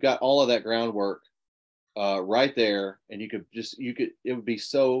 You've got all of that groundwork right there, and it would be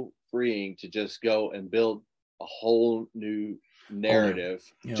so freeing to just go and build a whole new narrative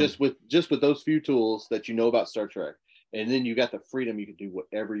just with those few tools that you know about Star Trek, and then you got the freedom. You can do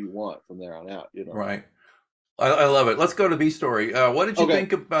whatever you want from there on out. You know, right. I love it. Let's go to B story. What did you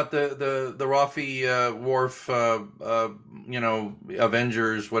think about the Rafi Worf,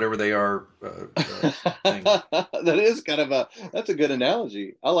 Avengers, whatever they are? Thing? That is that's a good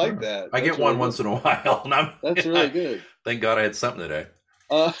analogy. I like that. I get one once in a while, and that's really good. Thank God I had something today.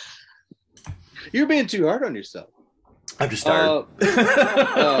 You're being too hard on yourself. I'm just tired.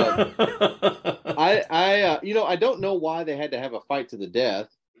 I don't know why they had to have a fight to the death.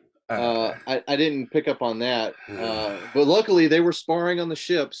 I didn't pick up on that, but luckily they were sparring on the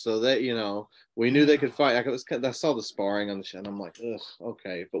ship, so that we knew they could fight. I saw the sparring on the ship, and I'm like, ugh,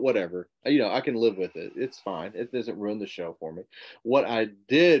 okay, but whatever. I can live with it. It's fine. It doesn't ruin the show for me. What I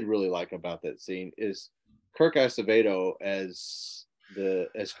did really like about that scene is Kirk Acevedo as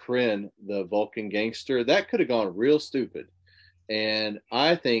Kryn, the Vulcan gangster. That could have gone real stupid, and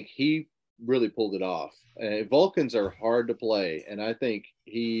I think he really pulled it off. Vulcans are hard to play, and I think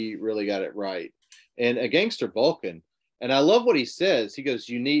he really got it right. And a gangster Vulcan, and I love what he says. He goes,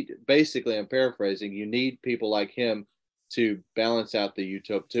 basically, I'm paraphrasing, you need people like him to balance out the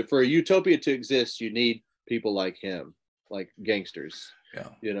utopia. For a utopia to exist, you need people like him, like gangsters.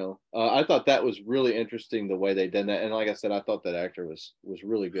 Yeah. I thought that was really interesting, the way they did that. And like I said, I thought that actor was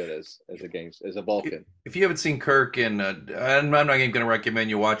really good as a gangster, as a Vulcan. If you haven't seen Kirk I'm not even going to recommend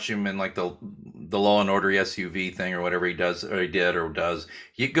you watch him in like the Law and Order SUV thing or whatever he does, or he did or does.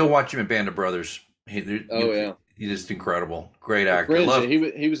 You go watch him in Band of Brothers. He's just incredible. Great actor.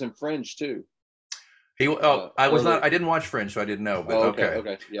 He was in Fringe too. I didn't watch Fringe, so I didn't know. But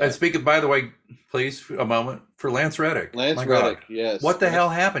okay. Yeah. And speaking, by the way, please, a moment for Lance Reddick. Yes. What the hell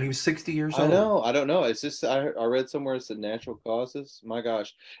happened? He was 60 years old. I don't know. It's just I read somewhere it said natural causes. My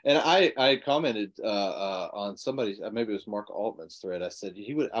gosh. And I commented on somebody's, maybe it was Mark Altman's thread. I said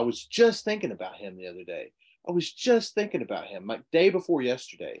I was just thinking about him the other day. I was just thinking about him like day before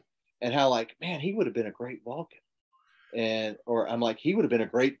yesterday, and how like, man, he would have been a great Vulcan. Or I'm like, he would have been a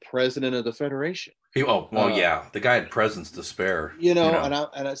great president of the Federation. The guy had presence to spare.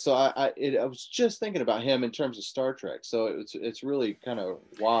 I was just thinking about him in terms of Star Trek. So it's really kind of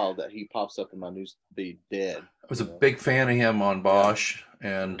wild that he pops up in my news feed dead. I was a big fan of him on Bosch,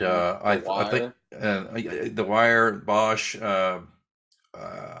 and I think The Wire, Bosch. I'm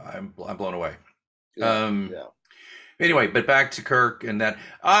blown away. Anyway, but back to Kirk and that.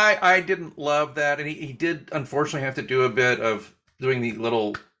 I didn't love that, and he did unfortunately have to do a bit of doing the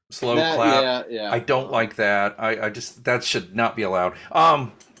little slow That, clap. yeah, yeah. I don't like that. I just that should not be allowed.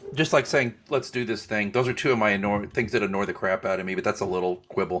 Just like saying, let's do this thing. Those are two of my things that annoy the crap out of me, but that's a little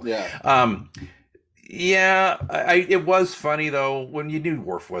quibble. Yeah. Yeah, it was funny though when you knew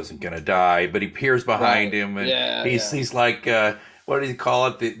Worf wasn't gonna die, but he peers behind Right. him and Yeah, he's like what do you call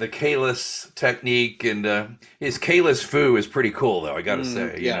it? The Kalis technique and his Kalis foo is pretty cool though, I gotta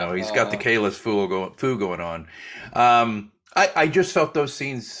say. You yeah. know, he's got the Kalis foo going on. I just felt those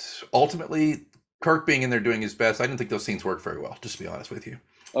scenes ultimately Kirk being in there doing his best. I didn't think those scenes worked very well, just to be honest with you.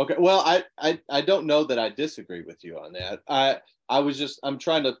 Okay. Well, I don't know that I disagree with you on that. I'm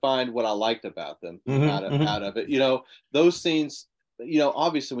trying to find what I liked about them out of it. You know, those scenes, you know,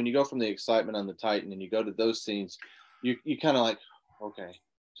 obviously when you go from the excitement on the Titan and you go to those scenes, you kind of like, okay,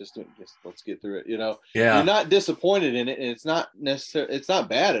 just let's get through it. You know, you're not disappointed in it, and it's not necessarily, it's not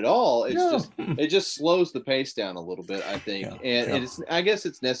bad at all. It's it just slows the pace down a little bit, I think. And I guess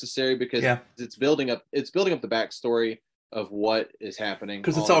it's necessary because it's building up the backstory of what is happening,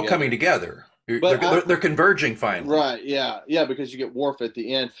 because it's all coming together. They're converging finally. Right. Yeah. Because you get Worf at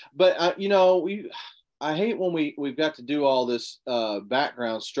the end. But you know, I hate when we've got to do all this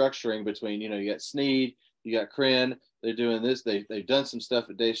background structuring between, you know, you got Sneed, you got Kryn. They're doing this. They've done some stuff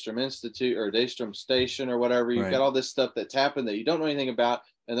at Daystrom Institute or Daystrom Station or whatever. You've got all this stuff that's happened that you don't know anything about,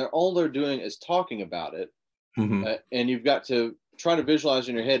 and all they're doing is talking about it. And you've got to try to visualize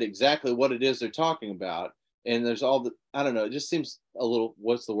in your head exactly what it is they're talking about. And there's all the, I don't know, it just seems a little,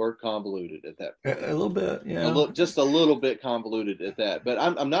 what's the word, convoluted at that point. A little bit, yeah. Just a little bit convoluted at that. But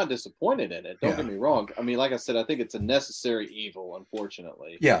I'm not disappointed in it. Don't get me wrong. I mean, like I said, I think it's a necessary evil,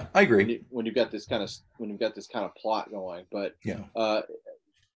 unfortunately. Yeah, I agree. When you've got this kind of plot going. But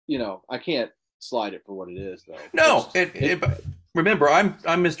you know, I can't slide it for what it is, though. No, remember, I'm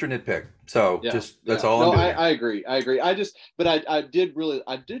Mr. Nitpick, so that's all I'm doing. I agree. But I did really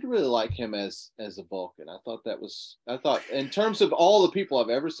like him as a Vulcan. I thought in terms of all the people I've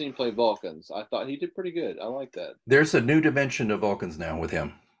ever seen play Vulcans, I thought he did pretty good. I like that. There's a new dimension of Vulcans now with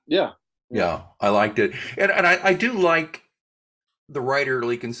him. Yeah, I liked it, and I do like the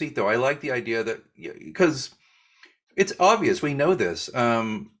writerly conceit, though. I like the idea that because it's obvious, we know this.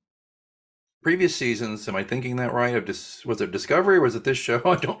 Previous seasons, am I thinking that right? Was it Discovery or was it this show?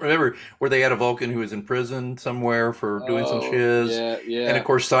 I don't remember. Where they had a Vulcan who was in prison somewhere for doing some shiz. Yeah. And of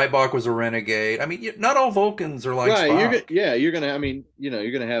course, Cybok was a renegade. I mean, not all Vulcans are like Spock. You're gonna. I mean, you know,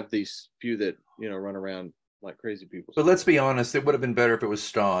 you're gonna have these few that, you know, run around like crazy people. But let's be honest, it would have been better if it was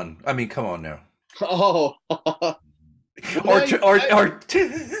Stonn. I mean, come on now. Oh. Or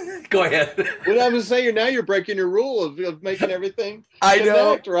go ahead. What I was saying, now you're breaking your rule of making everything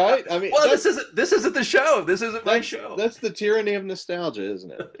connect, right? I mean, well, this isn't the show. This isn't my show. That's the tyranny of nostalgia,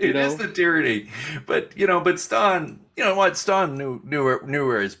 isn't it? It is the tyranny. But Stonn, you know what? Stonn knew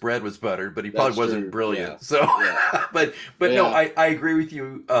where his bread was buttered, but he probably wasn't brilliant. Yeah. So, but no, I agree with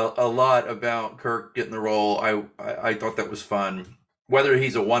you a lot about Kirk getting the role. I thought that was fun. Whether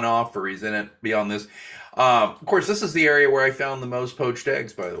he's a one-off or he's in it beyond this. Of course, this is the area where I found the most poached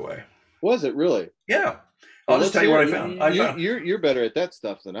eggs, by the way. Was it really? Yeah. I'll just tell you what I found. You're better at that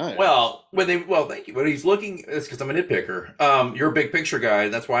stuff than I am. Well, thank you. But he's looking, it's because I'm a nitpicker. You're a big picture guy.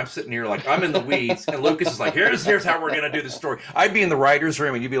 And that's why I'm sitting here like I'm in the weeds. And Lucas is like, here's how we're going to do the story. I'd be in the writer's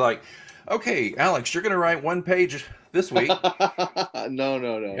room and you'd be like, okay, Alex, you're going to write one page this week.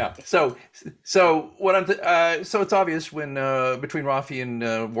 No. Yeah. So it's obvious when between Rafi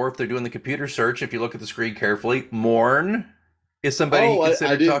and Worf, they're doing the computer search. If you look at the screen carefully, Morn is somebody he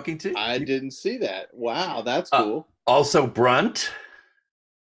considered talking to. I didn't see that. Wow, that's cool. Also, Brunt.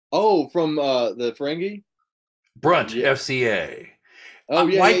 Oh, from the Ferengi. Brunt, FCA. Oh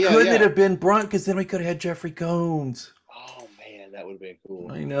yeah. Why couldn't it have been Brunt? Because then we could have had Jeffrey Combs. Oh man, that would have been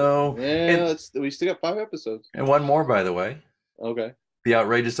cool. I know. Yeah, we still got 5 episodes. And one more, by the way. Okay. The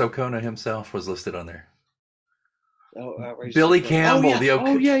outrageous Okona himself was listed on there. Oh, outrageous. Billy Campbell. Yeah.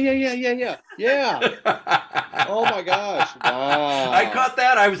 Oh my gosh! Wow. I caught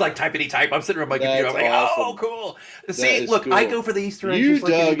that. I was like typity type. I'm sitting on my computer. I'm like, awesome. oh, cool. See, look, cool. I go for the Easter eggs just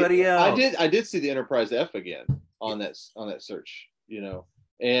like anybody else. I did see the Enterprise F again on that search. You know,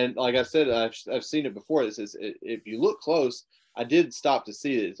 and like I said, I've seen it before. It says if you look close, I did stop to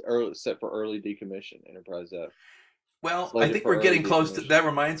see it. It's early, set for early decommission. Enterprise F. Well, I think we're getting close to. That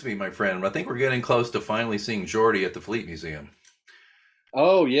reminds me, my friend. I think we're getting close to finally seeing Geordi at the Fleet Museum.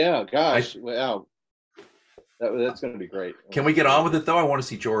 Oh yeah, gosh! Wow, that's going to be great. Can we get on with it though? I want to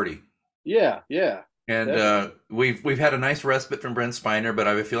see Geordi. Yeah. And Definitely. we've had a nice respite from Brent Spiner, but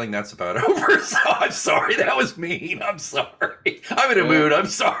I have a feeling that's about over. So I'm sorry, that was mean. I'm sorry. I'm in a Well, mood. I'm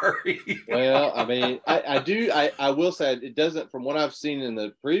sorry. well, I mean, I will say it doesn't, from what I've seen in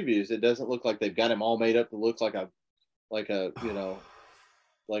the previews, it doesn't look like they've got him all made up to look like a, like a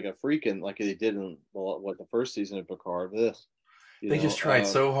freaking, like they did in, well, what, the first season of Picard. This, They just tried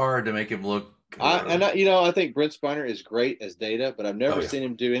so hard to make him look. I think Brent Spiner is great as Data, but I've Oh never yeah. seen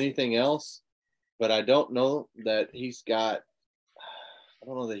him do anything else. But I don't know that he's got. I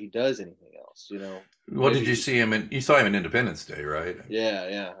don't know that he does anything else. What did you Maybe. see him in? You saw him in Independence Day, right? Yeah,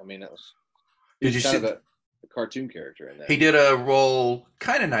 yeah. I mean, that was. Did He's you kind see? of a cartoon character in that. He did a role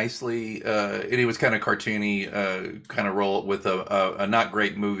kind of nicely, and he was kind of cartoony, kind of role with a not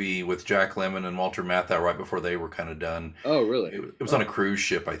great movie with Jack Lemmon and Walter Matthau right before they were kind of done. Oh, really? It was on a cruise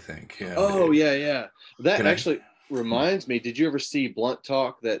ship, I think. Oh, yeah, yeah. That Can I? actually reminds me. Did you ever see Blunt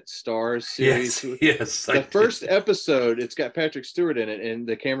Talk, that Stars Yes, series? yes, I The first did. episode, it's got Patrick Stewart in it, and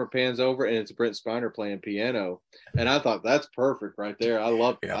the camera pans over, and it's Brent Spiner playing piano, and I thought that's perfect right there. I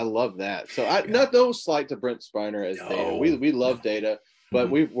Yeah, love that. So yeah. not no slight to Brent Spiner as Data. No, We love no. Data, but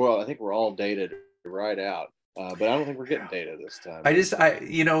Mhm. I think we're all Data right out. But I don't think we're getting Data this time.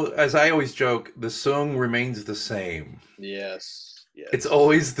 As I always joke, the song remains the same. Yes, It's yes,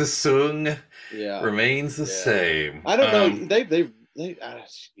 always the song yeah, remains the yeah. same. I don't know.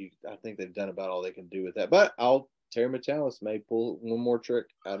 I think they've done about all they can do with that. But Terry Metalis may pull one more trick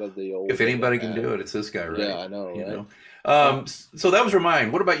out of the If old Data anybody can hat. do it, it's this guy, Yeah, right? I know, You right? know. Uh, So that was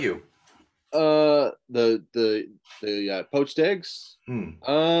Remind. What about you? the poached eggs. Hmm.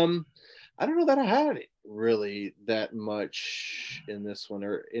 I don't know that I had it really that much in this one,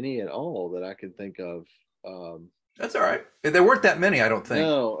 or any at all that I can think of. That's all right. There weren't that many, I don't think.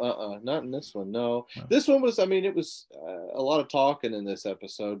 No, not in this one. No, Well, this one was. I mean, it was a lot of talking in this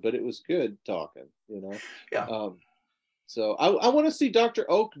episode, but it was good talking. yeah. So I want to see Dr.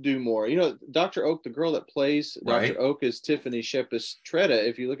 Oak do more. Dr. Oak, the girl that plays Dr. Right. Oak, is Tiffany Shepis Tretta.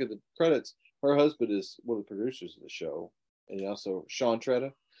 If you look at the credits, her husband is one of the producers of the show, and he also Sean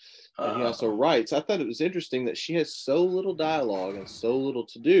Tretta, and he also Oh. writes. I thought it was interesting that she has so little dialogue and so little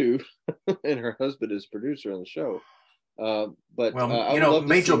to do, and her husband is producer on the show. But Well, I would love to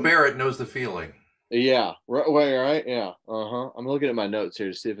Majel see. Barrett knows the feeling. Yeah, right, yeah, I'm looking at my notes here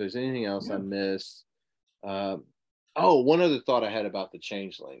to see if there's anything else I Yeah. missed. Um, oh, one other thought I had about the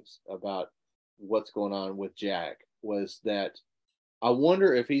changelings, about what's going on with Jack, was that I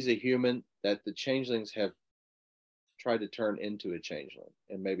wonder if he's a human that the changelings have tried to turn into a changeling,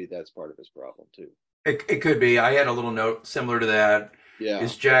 and maybe that's part of his problem too. It could be. I had a little note similar to that. Yeah,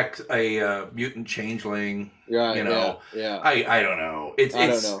 Is Jack a mutant changeling? right. Yeah, yeah. I don't know. I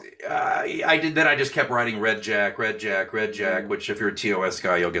don't know. I did then. I just kept writing Red Jack, Red Jack, Red Jack. Mm. Which, if you're a TOS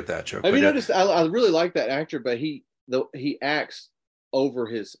guy, you'll get that joke. Have But you noticed? I really like that actor, but he acts over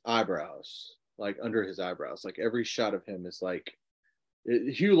his eyebrows, like under his eyebrows. Like every shot of him is like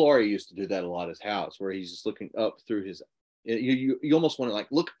Hugh Laurie used to do that a lot at his house, where he's just looking up through his. You almost want to like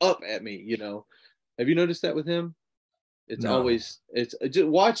look up at me. Have you noticed that with him? It's no, always just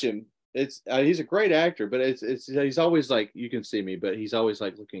watch him. It's he's a great actor, but it's he's always like, you can see me, but he's always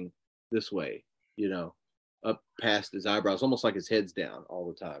like looking this way, up past his eyebrows, almost like his head's down all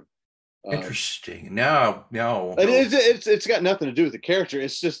the time. Um, interesting. No, no, and no. it's got nothing to do with the character.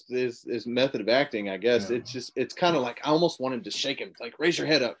 It's just his method of acting, I guess. Yeah. It's kind of like I almost wanted to shake him, like raise your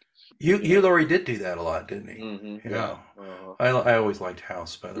head up. Hugh Laurie did do that a lot, didn't he? Yeah. Yeah. I always liked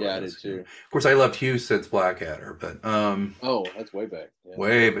House, by the way. Yeah, I did too. Of course, I loved Hugh since Blackadder, but Oh, that's way back.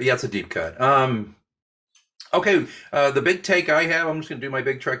 Yeah. but yeah, it's a deep cut. Okay, the big take I have, I'm just going to do my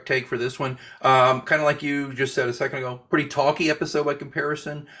big Trek take for this one. Kind of like you just said a second ago, pretty talky episode by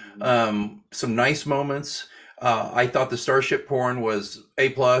comparison. Some nice moments. I thought the starship porn was A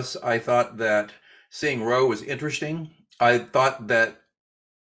plus. I thought that seeing Ro was interesting. I thought that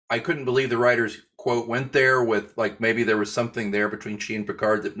I couldn't believe the writers quote went there with like maybe there was something there between she and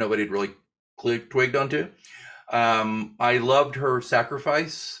Picard that nobody had really twigged onto. I loved her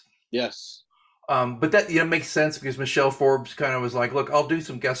sacrifice. Yes. But that makes sense because Michelle Forbes kind of was like, "Look, I'll do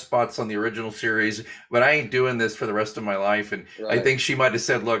some guest spots on the original series, but I ain't doing this for the rest of my life." And I Right. think she might have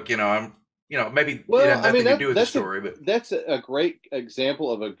said, "Look, I'm, maybe it Well, had I mean nothing to do with the that's story, but a great example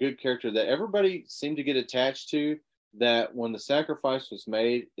of a good character that everybody seemed to get attached to. That when the sacrifice was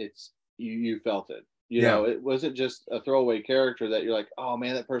made, you felt it. yeah, It wasn't just a throwaway character that you're like, oh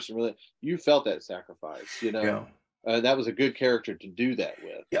man, that person really. You felt that sacrifice. yeah." That was a good character to do that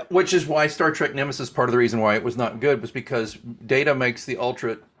with. Yeah, which is why Star Trek Nemesis, part of the reason why it was not good was because Data makes the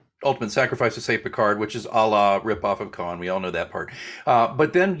ultimate sacrifice to save Picard, which is a la ripoff of Khan. We all know that part.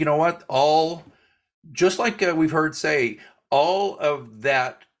 But then, you know what? All just like we've heard say, all of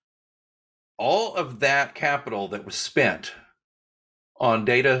that, all of that capital that was spent on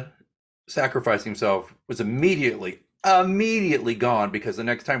Data sacrificing himself was immediately gone, because the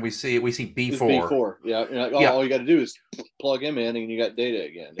next time we see it, we see It's B4. B4. Yeah. You're like, oh, Yeah. all you got to do is plug him in and you got Data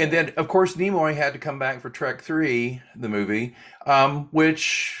again. Yeah. And then, of course, Nimoy had to come back for Trek 3, the movie,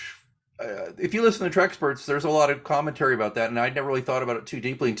 which, if you listen to Trek experts, there's a lot of commentary about that. And I never really thought about it too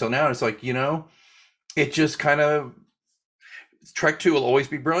deeply until now. It's like, it just kind of, Trek 2 will always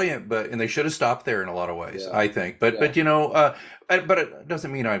be brilliant, and they should have stopped there in a lot of ways, Yeah. I think. But Yeah. but it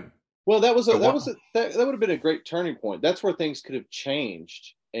doesn't mean I. Well, that would have been a great turning point. That's where things could have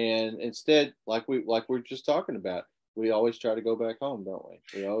changed. And instead, like we're just talking about, we always try to go back home, don't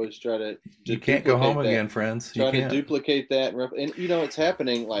we? We always try to You can't go home duplicate that. again, friends. You Try to can't. duplicate that, and it's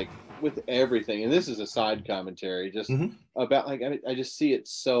happening like with everything. And this is a side commentary, just Mhm. about like I just see it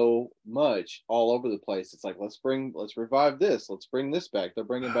so much all over the place. It's like let's revive this, let's bring this back. They're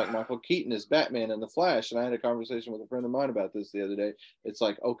bringing back Michael Keaton as Batman and the Flash, and I had a conversation with a friend of mine about this the other day. It's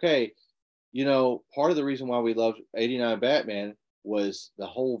like, okay, part of the reason why we loved '89 Batman was the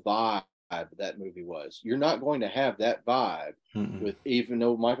whole vibe that movie was. You're not going to have that vibe with, even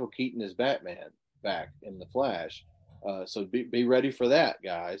though Michael Keaton is Batman back in the Flash. So be ready for that,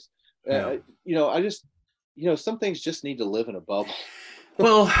 guys. Yeah. I just, some things just need to live in a bubble.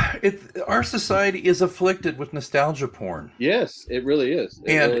 Well, our society is afflicted with nostalgia porn. Yes, it really is.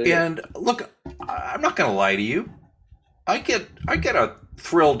 And look, I'm not going to lie to you. I get a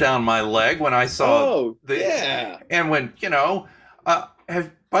thrill down my leg when I saw yeah. And when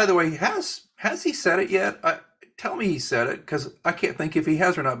by the way, has he said it yet? Tell me he said it, because I can't think if he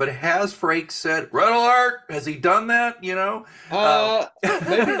has or not. But has Frakes said "Red Alert"? Has he done that? Maybe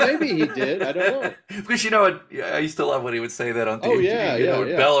he did. I don't know. Because I used to love when he would say that on TV. Oh yeah,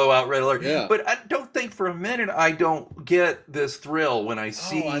 bellow out "Red Alert." Yeah. But I don't think for a minute I don't get this thrill when I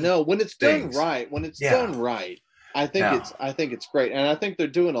see. Oh, I know when it's things. done right. When it's done right, I think it's great, and I think they're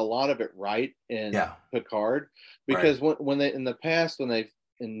doing a lot of it right in Picard, because when they in the past, when they've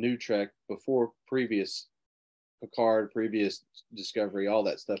in New Trek, before previous Picard, previous Discovery, all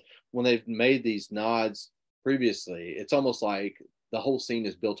that stuff, when they've made these nods previously, it's almost like the whole scene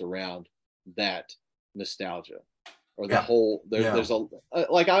is built around that nostalgia, or the whole there's a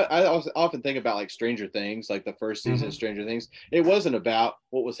like I often think about like Stranger Things, like the first season of Stranger Things. It wasn't about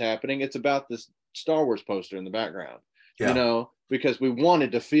what was happening, it's about this Star Wars poster in the background, because we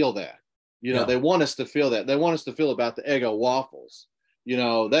wanted to feel that, they want us to feel that. They want us to feel about the Eggo waffles. They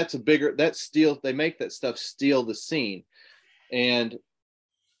make that stuff steal the scene. And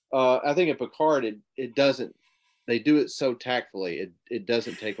I think in Picard, it doesn't, they do it so tactfully, it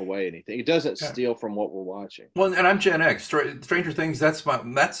doesn't take away anything. It doesn't steal from what we're watching. Well, and I'm Gen X. Stranger Things, that's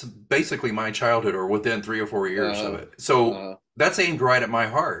basically my childhood, or within 3 or 4 years of it. So that's aimed right at my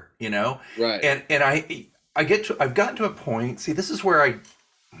heart, Right. And I've gotten to a point. See, this is where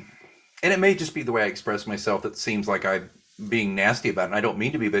and it may just be the way I express myself that seems like I'm being nasty about it, and I don't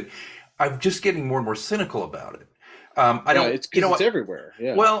mean to be, but I'm just getting more and more cynical about it. It's everywhere.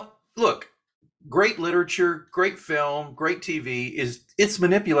 Yeah. Well, look, great literature, great film, great TV it's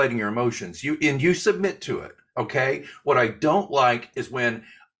manipulating your emotions. You submit to it. Okay. What I don't like is when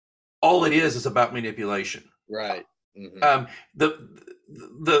all it is about manipulation. Right. Mm-hmm.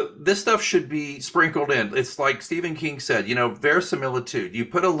 This stuff should be sprinkled in. It's like Stephen King said, verisimilitude. You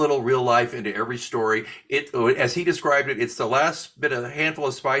put a little real life into every story. As he described it, it's the last handful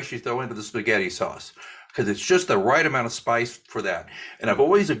of spice you throw into the spaghetti sauce, because it's just the right amount of spice for that. And I've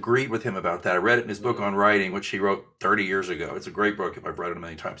always agreed with him about that. I read it in his book on writing, which he wrote 30 years ago. It's a great book. I've read it a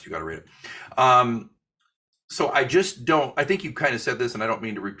million times. You got to read it. So I just don't, I think you kind of said this, and I don't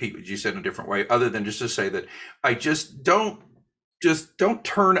mean to repeat what you said in a different way, other than just to say that I just don't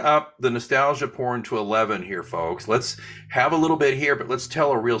turn up the nostalgia porn to 11 here, folks. Let's have a little bit here, but let's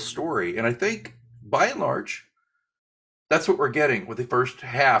tell a real story. And I think, by and large, that's what we're getting with the first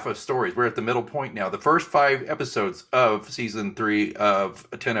half of stories. We're at the middle point now. The first 5 episodes of season 3 of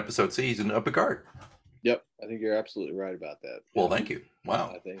a 10-episode season of Picard. Yep, I think you're absolutely right about that. Well, thank you.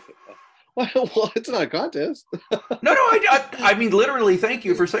 Wow. I think. Well, it's not a contest. No, I mean literally. Thank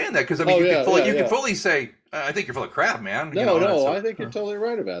you for saying that, because I mean you can fully say I think you're full of crap, man. No, I think you're totally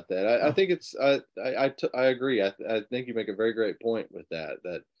right about that. I think it's I agree. I think you make a very great point with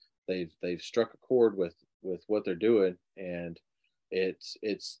that they've struck a chord with what they're doing, and it's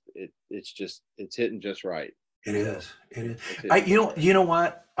hitting just right. It is. You know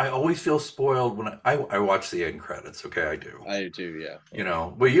what? I always feel spoiled when I watch the end credits. Okay, I do. I do too. Yeah. You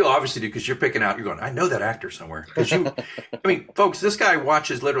know, well, you obviously do because you're picking out. You're going. I know that actor somewhere because you. I mean, folks, this guy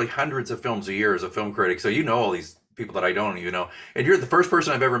watches literally hundreds of films a year as a film critic, so you know all these people that I don't even know, and you're the first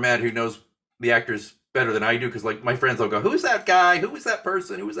person I've ever met who knows the actors better than I do. Because like my friends will go, "Who's that guy? Who was that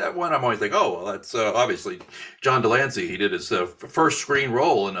person? Who was that one?" I'm always like, "Oh, well, that's obviously John Delancey. He did his first screen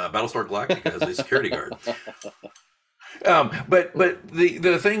role in Battlestar Galactica as a security guard." But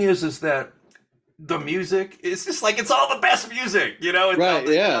the thing is that the music is just like it's all the best music, you know. It's Right?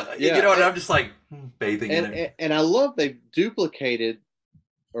 Yeah. You know, and I'm just like bathing in And it. and I love they've duplicated,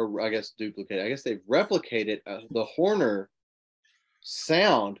 or I guess duplicated. I guess they've replicated the Horner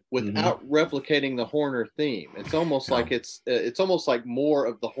sound without replicating the Horner theme. It's almost Yeah. like it's almost like more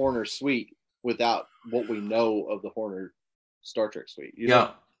of the Horner suite without what we know of the Horner Star Trek suite. You know?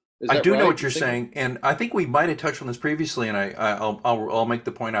 Yeah, Is I that do know right? what You you're think? saying, and I think we might have touched on this previously, and I'll make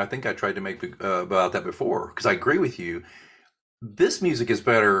the point I think I tried to make about that before because I agree with you. This music is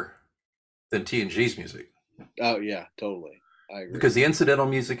better than TNG's music Oh yeah, totally. I agree. because the incidental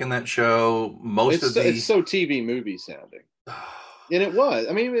music in that show, most of It's the so TV movie sounding. And it was.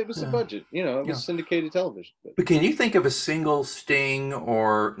 I mean, it was a Yeah. budget. You know, it was Yeah. syndicated television. But can you think of a single sting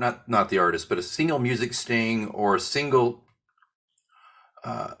or not the artist, but a single music sting or a single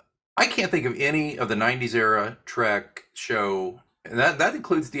uh, I can't think of any of the 90s era Trek show, and that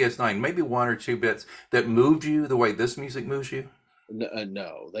includes DS9, maybe one or two bits that moved you the way this music moves you.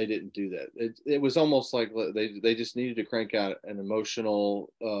 No, they didn't do that. It was almost like they just needed to crank out an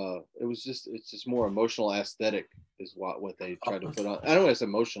emotional. It's just more emotional aesthetic is what they tried to put on. I don't know if it's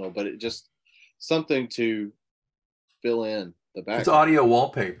emotional, but it just something to fill in the It's background. audio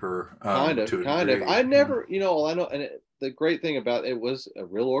wallpaper, Kind of. to a degree. I never, I know, and the great thing about it was a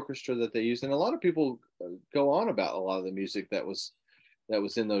real orchestra that they used, and a lot of people go on about a lot of the music that was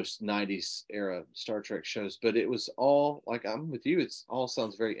in those 90s era Star Trek shows, but it was all like, I'm with you, it's all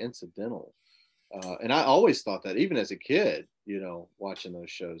sounds very incidental. And I always thought that even as a kid, watching those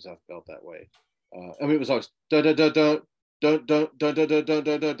shows, I felt that way. I mean, it was always dun dun dun dun dun dun dun dun dun dun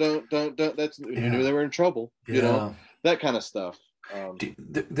dun dun dun dun dun. That's you knew they were in trouble, Yeah. that kind of stuff. Do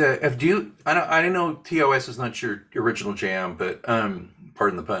you? I know TOS is not your original jam, but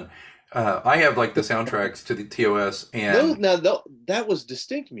pardon the pun. I have like the soundtracks to the TOS, and That was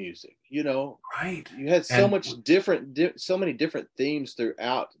distinct music. right, You had so and much so many different themes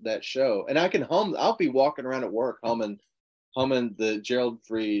throughout that show, and I can hum. I'll be walking around at work humming the Gerald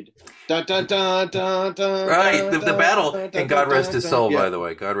Fried dun dun dun dun dun right the battle. dun, And dun, God rest dun, his dun. soul, by Yeah, the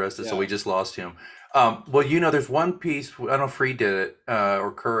way. God rest his soul. yeah. We just lost him. Well, there's one piece. I don't know if Free did it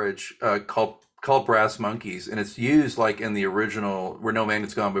or Courage called Brass Monkeys, and it's used like in the original Where No Man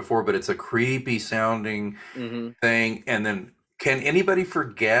Has Gone Before, but it's a creepy sounding Mm-hmm. thing. And then, can anybody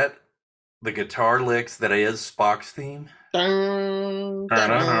forget the guitar licks that is Spock's theme? Dun, dun,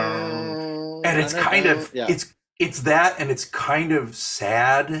 dun, And it's dun, kind dun. of Yeah. it's that, and it's kind of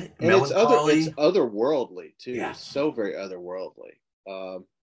sad, And melancholy. it's otherworldly too. Yeah. It's so very otherworldly.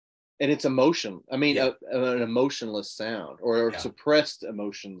 And it's emotion. I mean, Yeah. an emotionless sound or Yeah. suppressed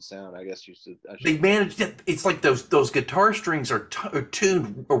emotion sound. I guess I They should. managed it. It's like those guitar strings are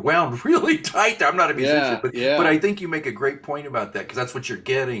tuned or wound really tight. I'm not a musician, Yeah. but I think you make a great point about that because that's what you're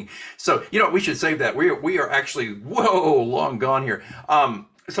getting. So we should save that. We are actually long gone here.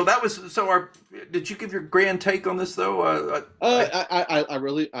 Did you give your grand take on this though? I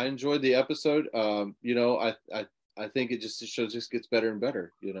really enjoyed the episode. I think it show just gets better and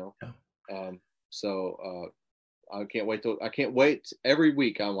better. Yeah. So I can't wait every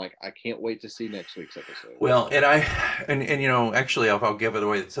week. I'm like, I can't wait to see next week's episode. Well, and actually, I'll give it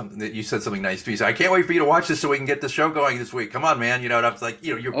away. Something that you said something nice to me. So I can't wait for you to watch this so we can get the show going this week. Come on, man. And I was like,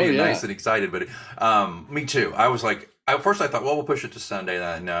 you're being nice and excited, but me too. I was like, at first I thought, well, we'll push it to Sunday.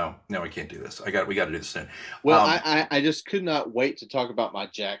 No, we can't do this. We got to do this soon. Well, I just could not wait to talk about my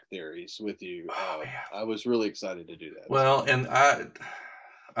Jack theories with you. I was really excited to do that. Well, and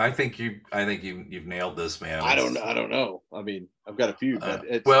I think you've nailed this, man. I don't know. I mean, I've got a few, but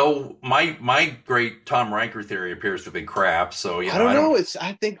it's my great Tom Riker theory appears to have been crap. So I don't know.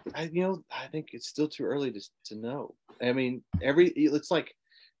 I think it's still too early to know. I mean, it's like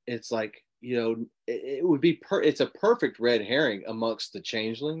it would be it's a perfect red herring amongst the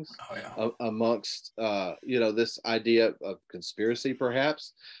changelings. Oh yeah. Amongst this idea of conspiracy,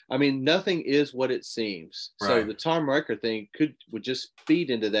 perhaps. I mean, nothing is what it seems. Right. So the Tom Riker thing would just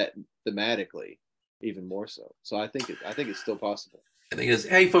feed into that thematically, even more so. So I think it's still possible. The thing is,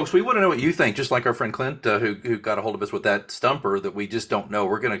 hey, folks, we want to know what you think, just like our friend Clint, who got a hold of us with that stumper that we just don't know.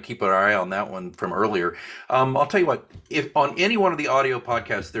 We're going to keep our eye on that one from earlier. I'll tell you what, if on any one of the audio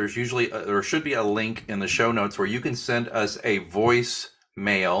podcasts, there's usually, there should be a link in the show notes where you can send us a voice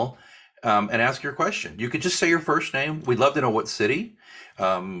mail and ask your question. You could just say your first name. We'd love to know what city.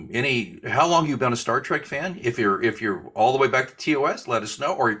 How long you've been a Star Trek fan? If you're all the way back to TOS, let us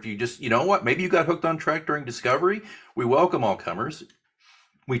know. Or if you just, you know what, maybe you got hooked on Trek during Discovery. We welcome all comers.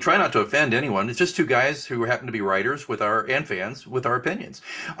 We try not to offend anyone. It's just two guys who happen to be writers and fans with our opinions.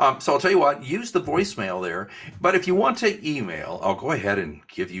 So I'll tell you what, use the voicemail there. But if you want to email, I'll go ahead and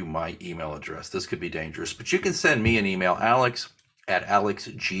give you my email address. This could be dangerous, but you can send me an email,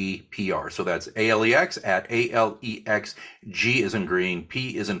 alex@alexgpr. So that's ALEX at ALEX. G is in green,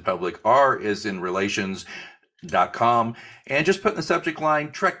 P is in public, R is in relations.com, and just put in the subject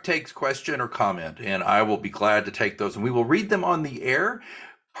line Trek Takes question or comment, and I will be glad to take those and we will read them on the air.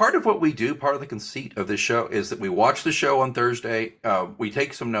 Part of what we do, part of the conceit of this show is that we watch the show on Thursday, we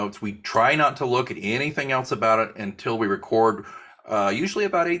take some notes, we try not to look at anything else about it until we record, usually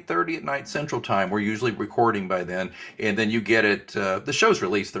about 8:30 at night Central Time. We're usually recording by then, and then you get it. The show's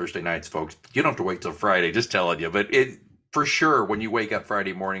released Thursday nights, folks. You don't have to wait till Friday, just telling you. But it for sure, when you wake up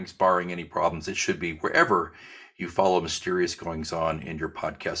Friday mornings, barring any problems, it should be wherever you follow Mysterious Goings On in your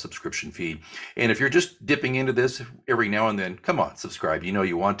podcast subscription feed. And if you're just dipping into this every now and then, come on, subscribe. You know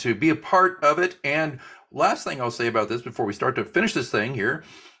you want to be a part of it. And last thing I'll say about this before we start to finish this thing here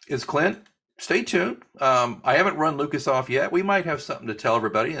is, Clint, stay tuned. I haven't run Lucas off yet. We might have something to tell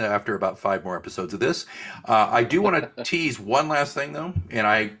everybody after about 5 more episodes of this. I do want to tease one last thing, though.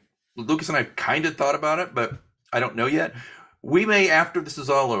 And Lucas and I kind of thought about it, but I don't know yet. We may, after this is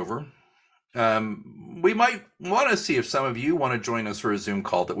all over, we might want to see if some of you want to join us for a Zoom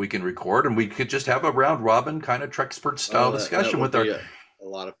call that we can record, and we could just have a round robin kind of Trexpert style discussion with our. A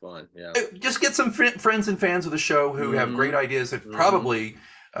lot of fun, yeah. Just get some friends and fans of the show who have great ideas that probably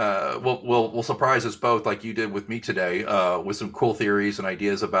will surprise us both, like you did with me today, with some cool theories and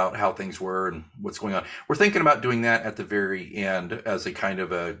ideas about how things were and what's going on. We're thinking about doing that at the very end as a kind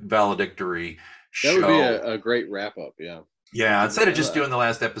of a valedictory show. That would be a great wrap up, yeah. Yeah, instead of just doing the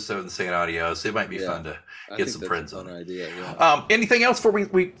last episode and saying adios, it might be fun to get some friends on it. Idea, yeah. Anything else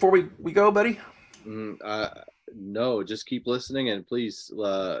before we go, buddy? No, just keep listening, and please,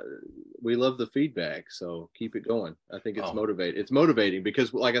 we love the feedback, so keep it going. I think it's motivating. It's motivating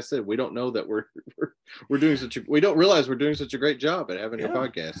because, like I said, we don't know that we're doing we don't realize we're doing such a great job at having a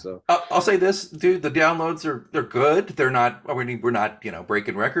podcast. So I'll say this, dude, the downloads they're good. They're not. I mean, we're not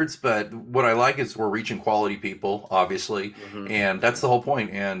breaking records, but what I like is we're reaching quality people, obviously, and that's the whole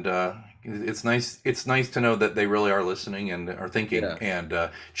point. And it's nice. It's nice to know that they really are listening and are thinking and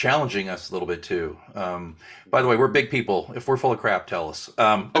challenging us a little bit too. By the way, we're big people. If we're full of crap, tell us.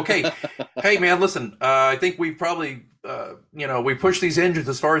 Okay. Hey, man, listen. I think we've probably we pushed these engines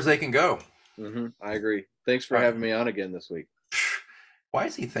as far as they can go. I agree. Thanks for having me on again this week. Why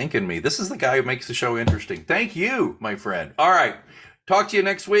is he thanking me? This is the guy who makes the show interesting. Thank you, my friend. All right. Talk to you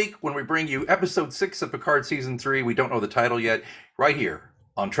next week when we bring you episode 6 of Picard season 3. We don't know the title yet. Right here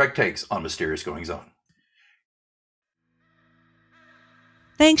on Trek Takes on Mysterious Goings On.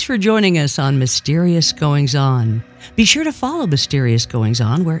 Thanks for joining us on Mysterious Goings On. Be sure to follow Mysterious Goings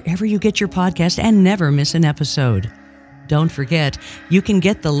On wherever you get your podcast and never miss an episode. Don't forget, you can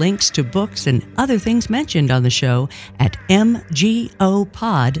get the links to books and other things mentioned on the show at mgopod.com.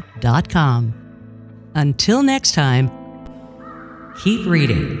 Until next time, keep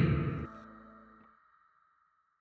reading.